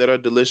Burger that are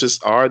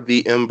delicious are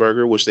the M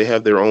Burger, which they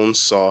have their own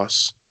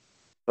sauce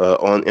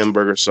on M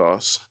Burger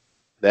sauce.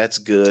 That's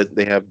good.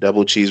 They have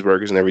double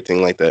cheeseburgers and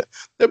everything like that.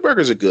 Their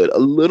burgers are good. A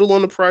little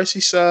on the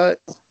pricey side.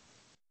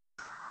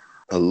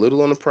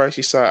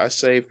 I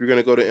say if you're going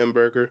to go to M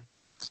Burger,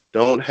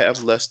 don't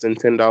have less than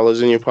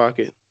 $10 in your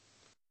pocket.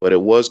 But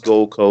it was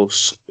Gold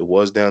Coast. It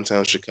was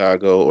downtown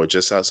Chicago or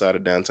just outside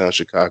of downtown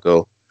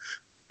Chicago.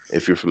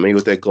 If you're familiar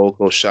with that Gold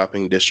Coast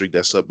shopping district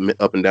that's up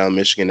and down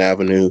Michigan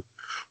Avenue,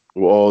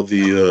 where all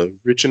the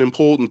rich and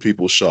important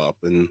people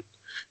shop, and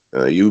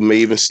you may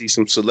even see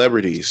some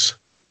celebrities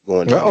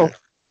going down there.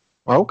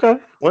 Okay.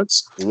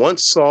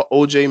 Once saw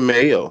O.J.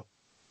 Mayo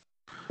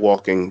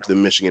walking the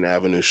Michigan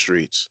Avenue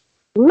streets.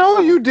 No,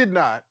 you did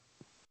not.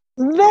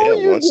 No,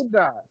 you did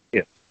not.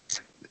 Yeah.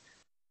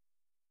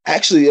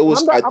 Actually, it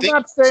was.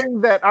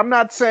 I'm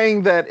not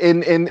saying that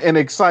in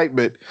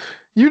excitement.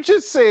 You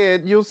just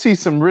said you'll see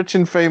some rich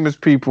and famous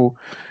people,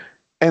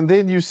 and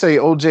then you say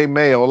O.J.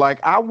 Mayo. Like,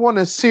 I want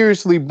to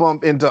seriously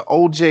bump into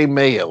O.J.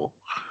 Mayo.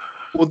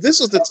 Well, this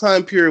was the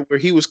time period where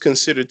he was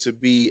considered to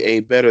be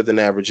a better than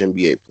average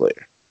NBA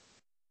player.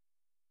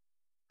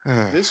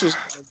 This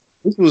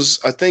was.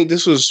 I think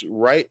this was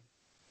right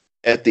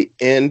at the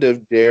end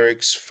of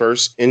Derek's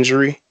first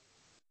injury,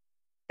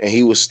 and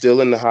he was still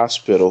in the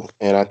hospital.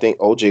 And I think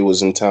OJ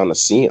was in town to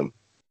see him,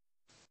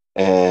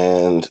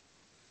 and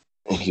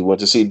he went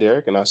to see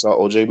Derek. And I saw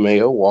OJ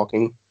Mayo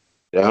walking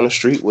down the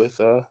street with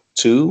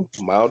 2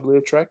 mildly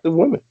attractive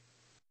women.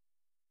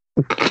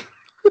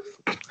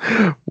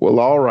 Well,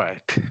 all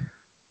right.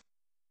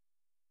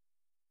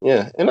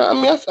 Yeah, and I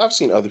mean, I've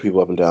seen other people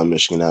up and down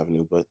Michigan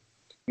Avenue, but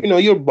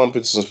you're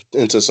bumping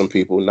into some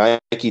people.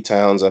 Nike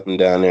Town's up and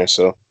down there,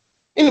 so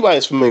anybody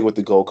that's familiar with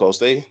the Gold Coast,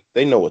 they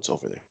know what's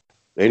over there.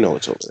 They know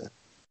what's over there.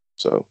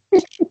 So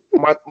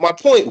my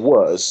point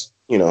was,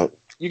 you're going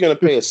to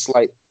pay a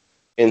slight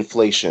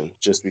inflation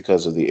just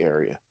because of the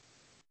area.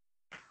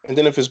 And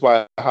then if it's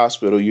by a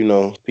hospital,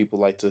 people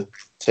like to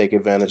take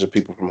advantage of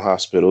people from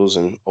hospitals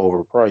and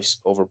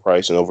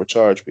overprice and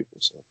overcharge people.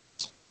 So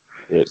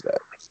there's that.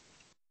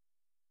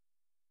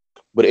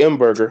 But M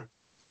Burger,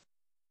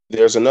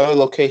 there's another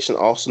location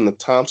also in the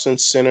Thompson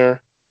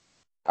Center.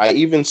 I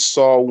even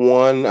saw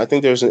one. I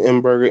think there's an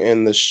M Burger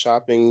in the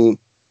shopping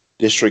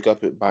district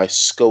up by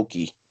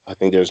Skokie. I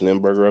think there's an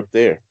M Burger up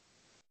there.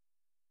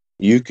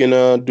 You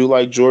can do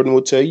like Jordan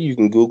would tell you. You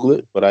can Google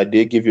it, but I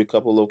did give you a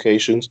couple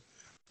locations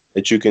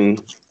that you can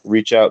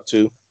reach out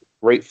to.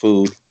 Great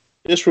food.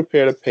 Just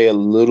prepare to pay a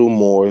little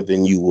more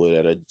than you would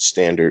at a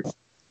standard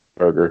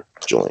burger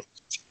joint.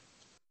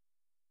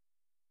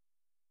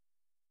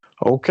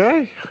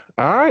 Okay.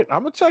 All right.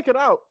 I'm gonna check it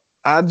out.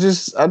 I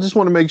just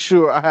want to make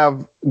sure I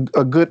have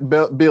a good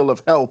bill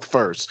of health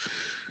first.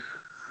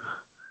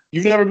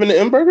 You've never been to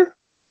M Burger?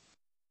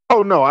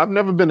 Oh no, I've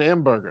never been to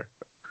M Burger.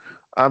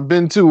 I've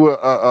been to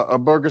a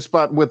burger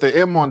spot with the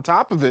M on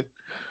top of it.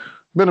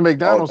 Been to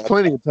McDonald's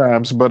plenty of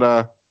times, but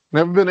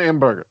never been to M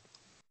Burger.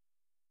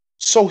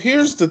 So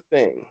here's the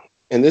thing,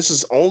 and this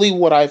is only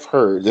what I've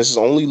heard. This is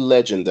only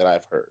legend that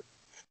I've heard,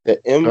 that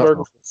M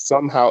Burger is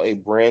somehow a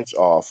branch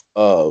off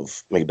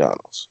of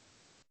McDonald's.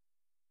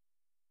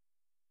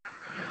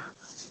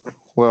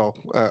 Well,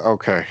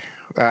 okay.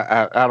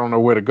 I don't know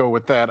where to go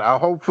with that.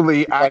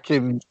 Hopefully I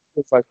can.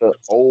 It's like an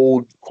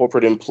old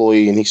corporate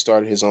employee, and he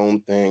started his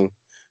own thing.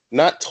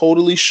 Not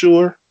totally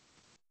sure.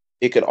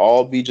 It could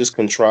all be just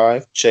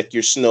contrived. Check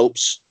your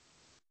Snopes,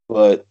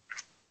 but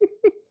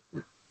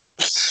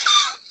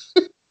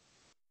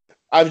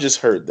I've just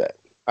heard that.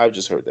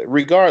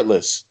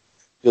 Regardless,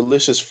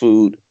 delicious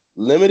food,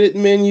 limited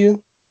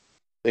menu.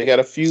 They got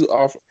a few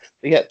off.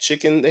 They got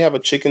chicken. They have a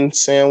chicken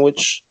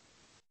sandwich,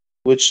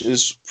 which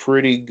is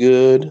pretty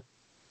good.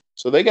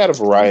 So they got a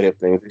variety of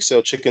things. They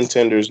sell chicken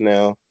tenders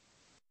now,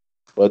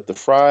 but the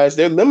fries,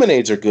 their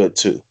lemonades are good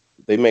too.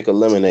 They make a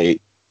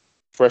lemonade,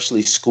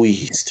 freshly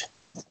squeezed.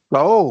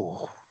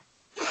 Oh,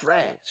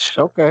 fresh.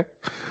 Okay.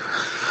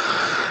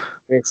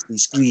 Freshly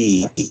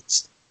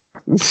squeezed.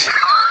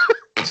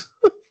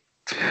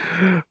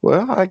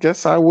 Well, I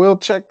guess I will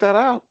check that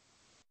out.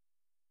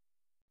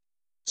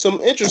 Some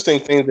interesting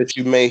things that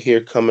you may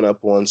hear coming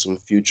up on some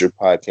future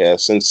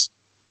podcasts, since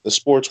the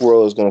sports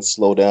world is going to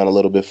slow down a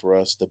little bit for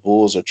us. The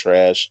Bulls are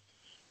trash.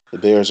 The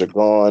Bears are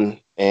gone.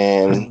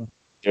 And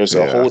there's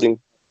a holding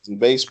in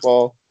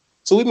baseball.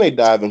 So we may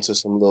dive into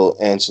some little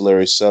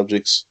ancillary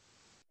subjects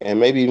and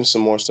maybe even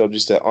some more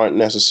subjects that aren't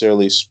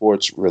necessarily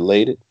sports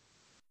related.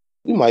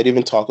 We might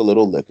even talk a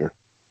little liquor.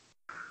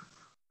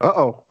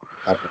 Uh-oh.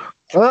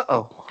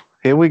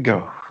 Here we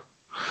go.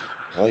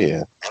 Oh,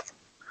 yeah.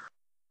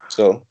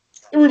 So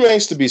it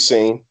remains to be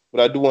seen,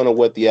 but I do want to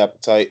whet the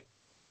appetite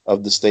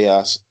of the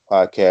Stayos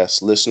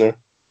podcast listener.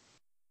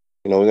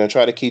 You know, we're going to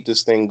try to keep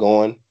this thing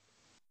going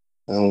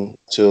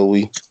until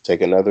we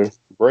take another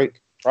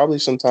break, probably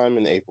sometime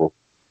in April.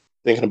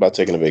 Thinking about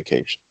taking a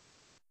vacation.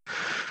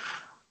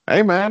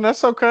 Hey, man,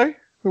 that's okay.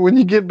 When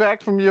you get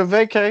back from your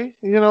vacay,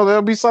 you know,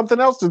 there'll be something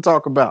else to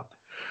talk about.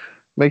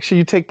 Make sure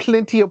you take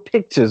plenty of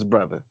pictures,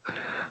 brother.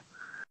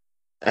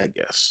 I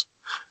guess.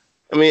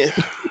 I mean,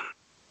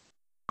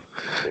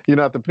 you're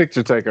not the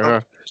picture taker,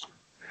 huh?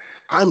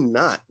 I'm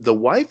not. The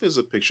wife is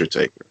a picture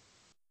taker.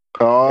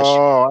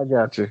 Oh, I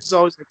got you. She's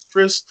always like,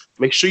 Chris,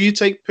 make sure you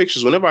take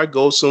pictures. Whenever I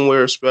go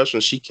somewhere special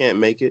and she can't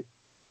make it,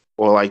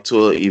 or like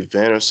to an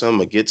event or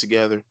something, a get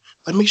together,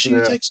 like make sure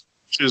you take some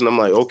pictures. And I'm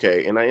like,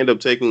 okay. And I end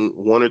up taking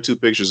 1 or 2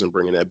 pictures and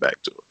bringing that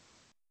back to her.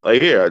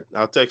 Like, here,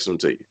 I'll text them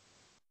to you.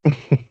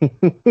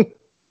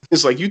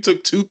 It's like, you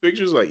took 2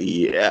 pictures? Like,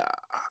 yeah.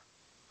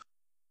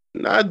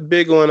 Not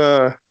big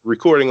on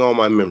recording all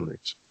my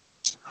memories.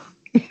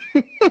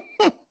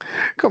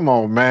 Come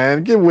on,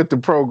 man. Get with the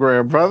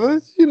program,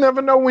 brother. You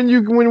never know when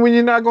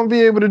you're not going to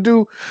be able to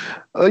do,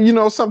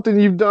 something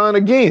you've done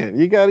again.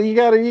 You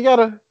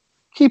gotta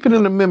keep it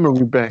in the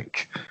memory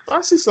bank. If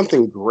I see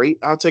something great,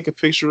 I'll take a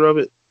picture of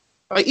it.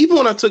 Like, even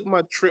when I took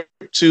my trip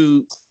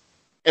to,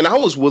 and I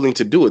was willing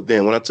to do it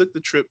then, when I took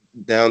the trip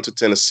down to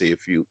Tennessee a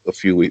few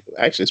weeks,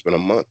 actually it's been a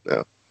month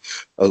now,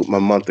 a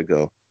month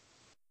ago.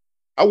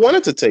 I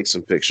wanted to take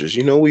some pictures.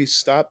 You know, we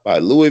stopped by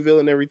Louisville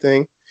and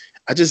everything.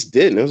 I just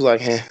didn't. It was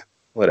like,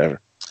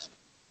 whatever.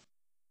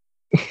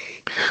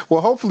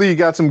 Well, hopefully you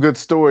got some good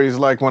stories,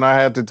 like when I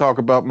had to talk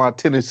about my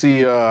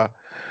Tennessee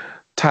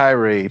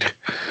tirade.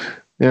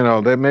 You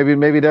know, that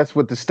maybe that's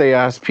what the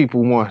Stayos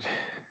people want.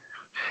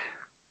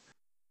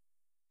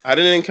 I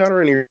didn't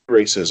encounter any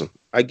racism.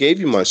 I gave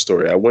you my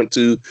story. I went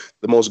to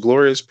the most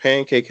glorious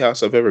pancake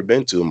house I've ever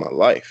been to in my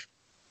life.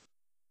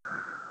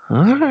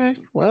 All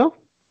right. Well,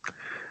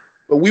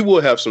 but we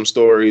will have some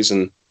stories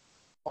and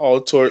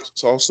all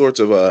sorts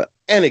of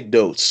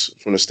anecdotes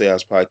from the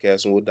Stayos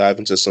podcast, and we'll dive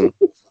into some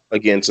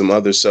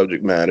other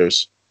subject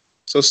matters.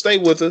 So stay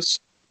with us.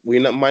 We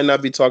might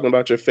not be talking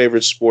about your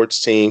favorite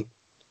sports team,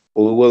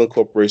 but we will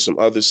incorporate some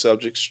other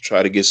subjects,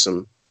 try to get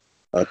some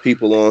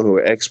people on who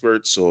are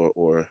experts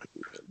or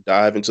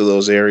dive into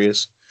those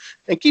areas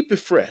and keep it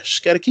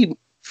fresh. Got to keep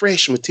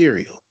fresh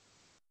material.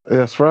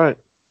 That's right.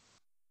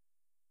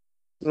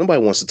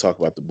 Nobody wants to talk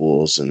about the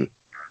Bulls, and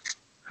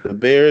the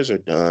Bears are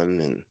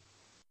done. And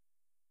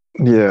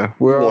yeah,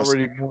 we're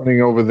already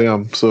mourning over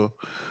them. So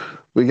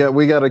we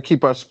got to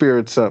keep our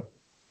spirits up.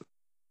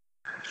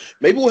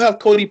 Maybe we'll have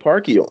Cody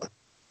Parkey on.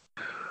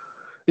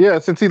 Yeah,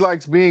 since he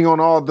likes being on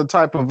all the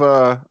type of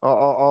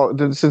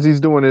since he's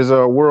doing his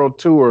world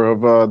tour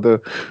of the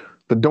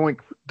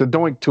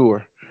Doink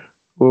tour,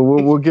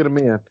 we'll get him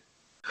in.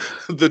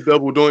 The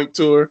double Doink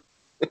tour.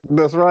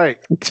 That's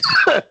right.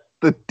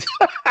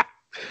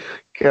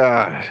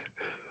 God.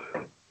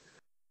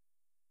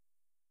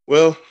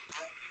 Well,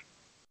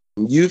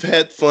 you've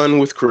had fun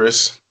with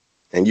Chris,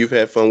 and you've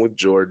had fun with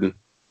Jordan.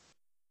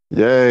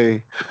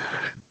 Yay!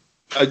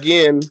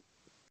 Again,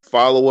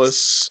 follow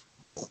us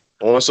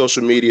on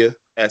social media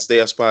at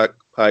Stayos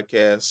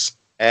Podcast,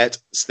 at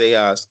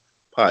Stayos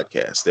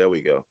Podcast. There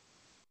we go.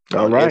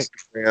 All on right.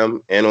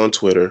 Instagram and on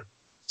Twitter.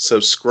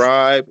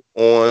 Subscribe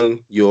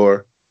on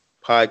your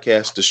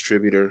podcast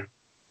distributor.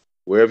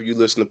 Wherever you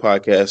listen to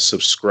podcasts,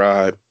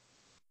 subscribe.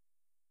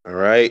 All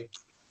right.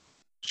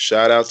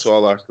 Shout out to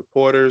all our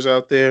supporters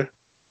out there.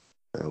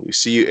 We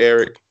see you,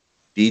 Eric.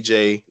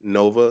 DJ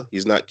Nova.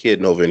 He's not Kid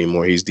Nova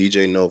anymore. He's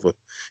DJ Nova.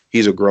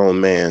 He's a grown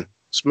man.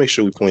 Let's make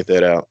sure we point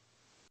that out.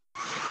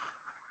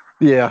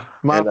 Yeah,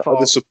 and the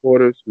other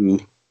supporters who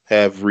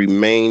have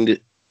remained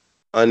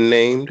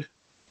unnamed.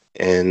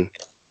 And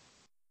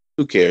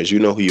who cares? You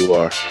know who you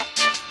are.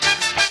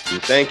 We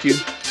thank you.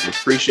 We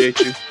appreciate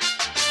you.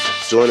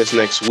 Join us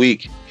next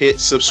week. Hit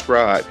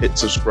subscribe.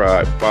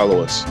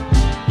 Follow us.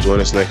 Join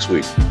us next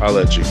week. I'll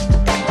let you.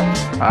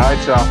 All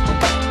right,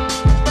 y'all.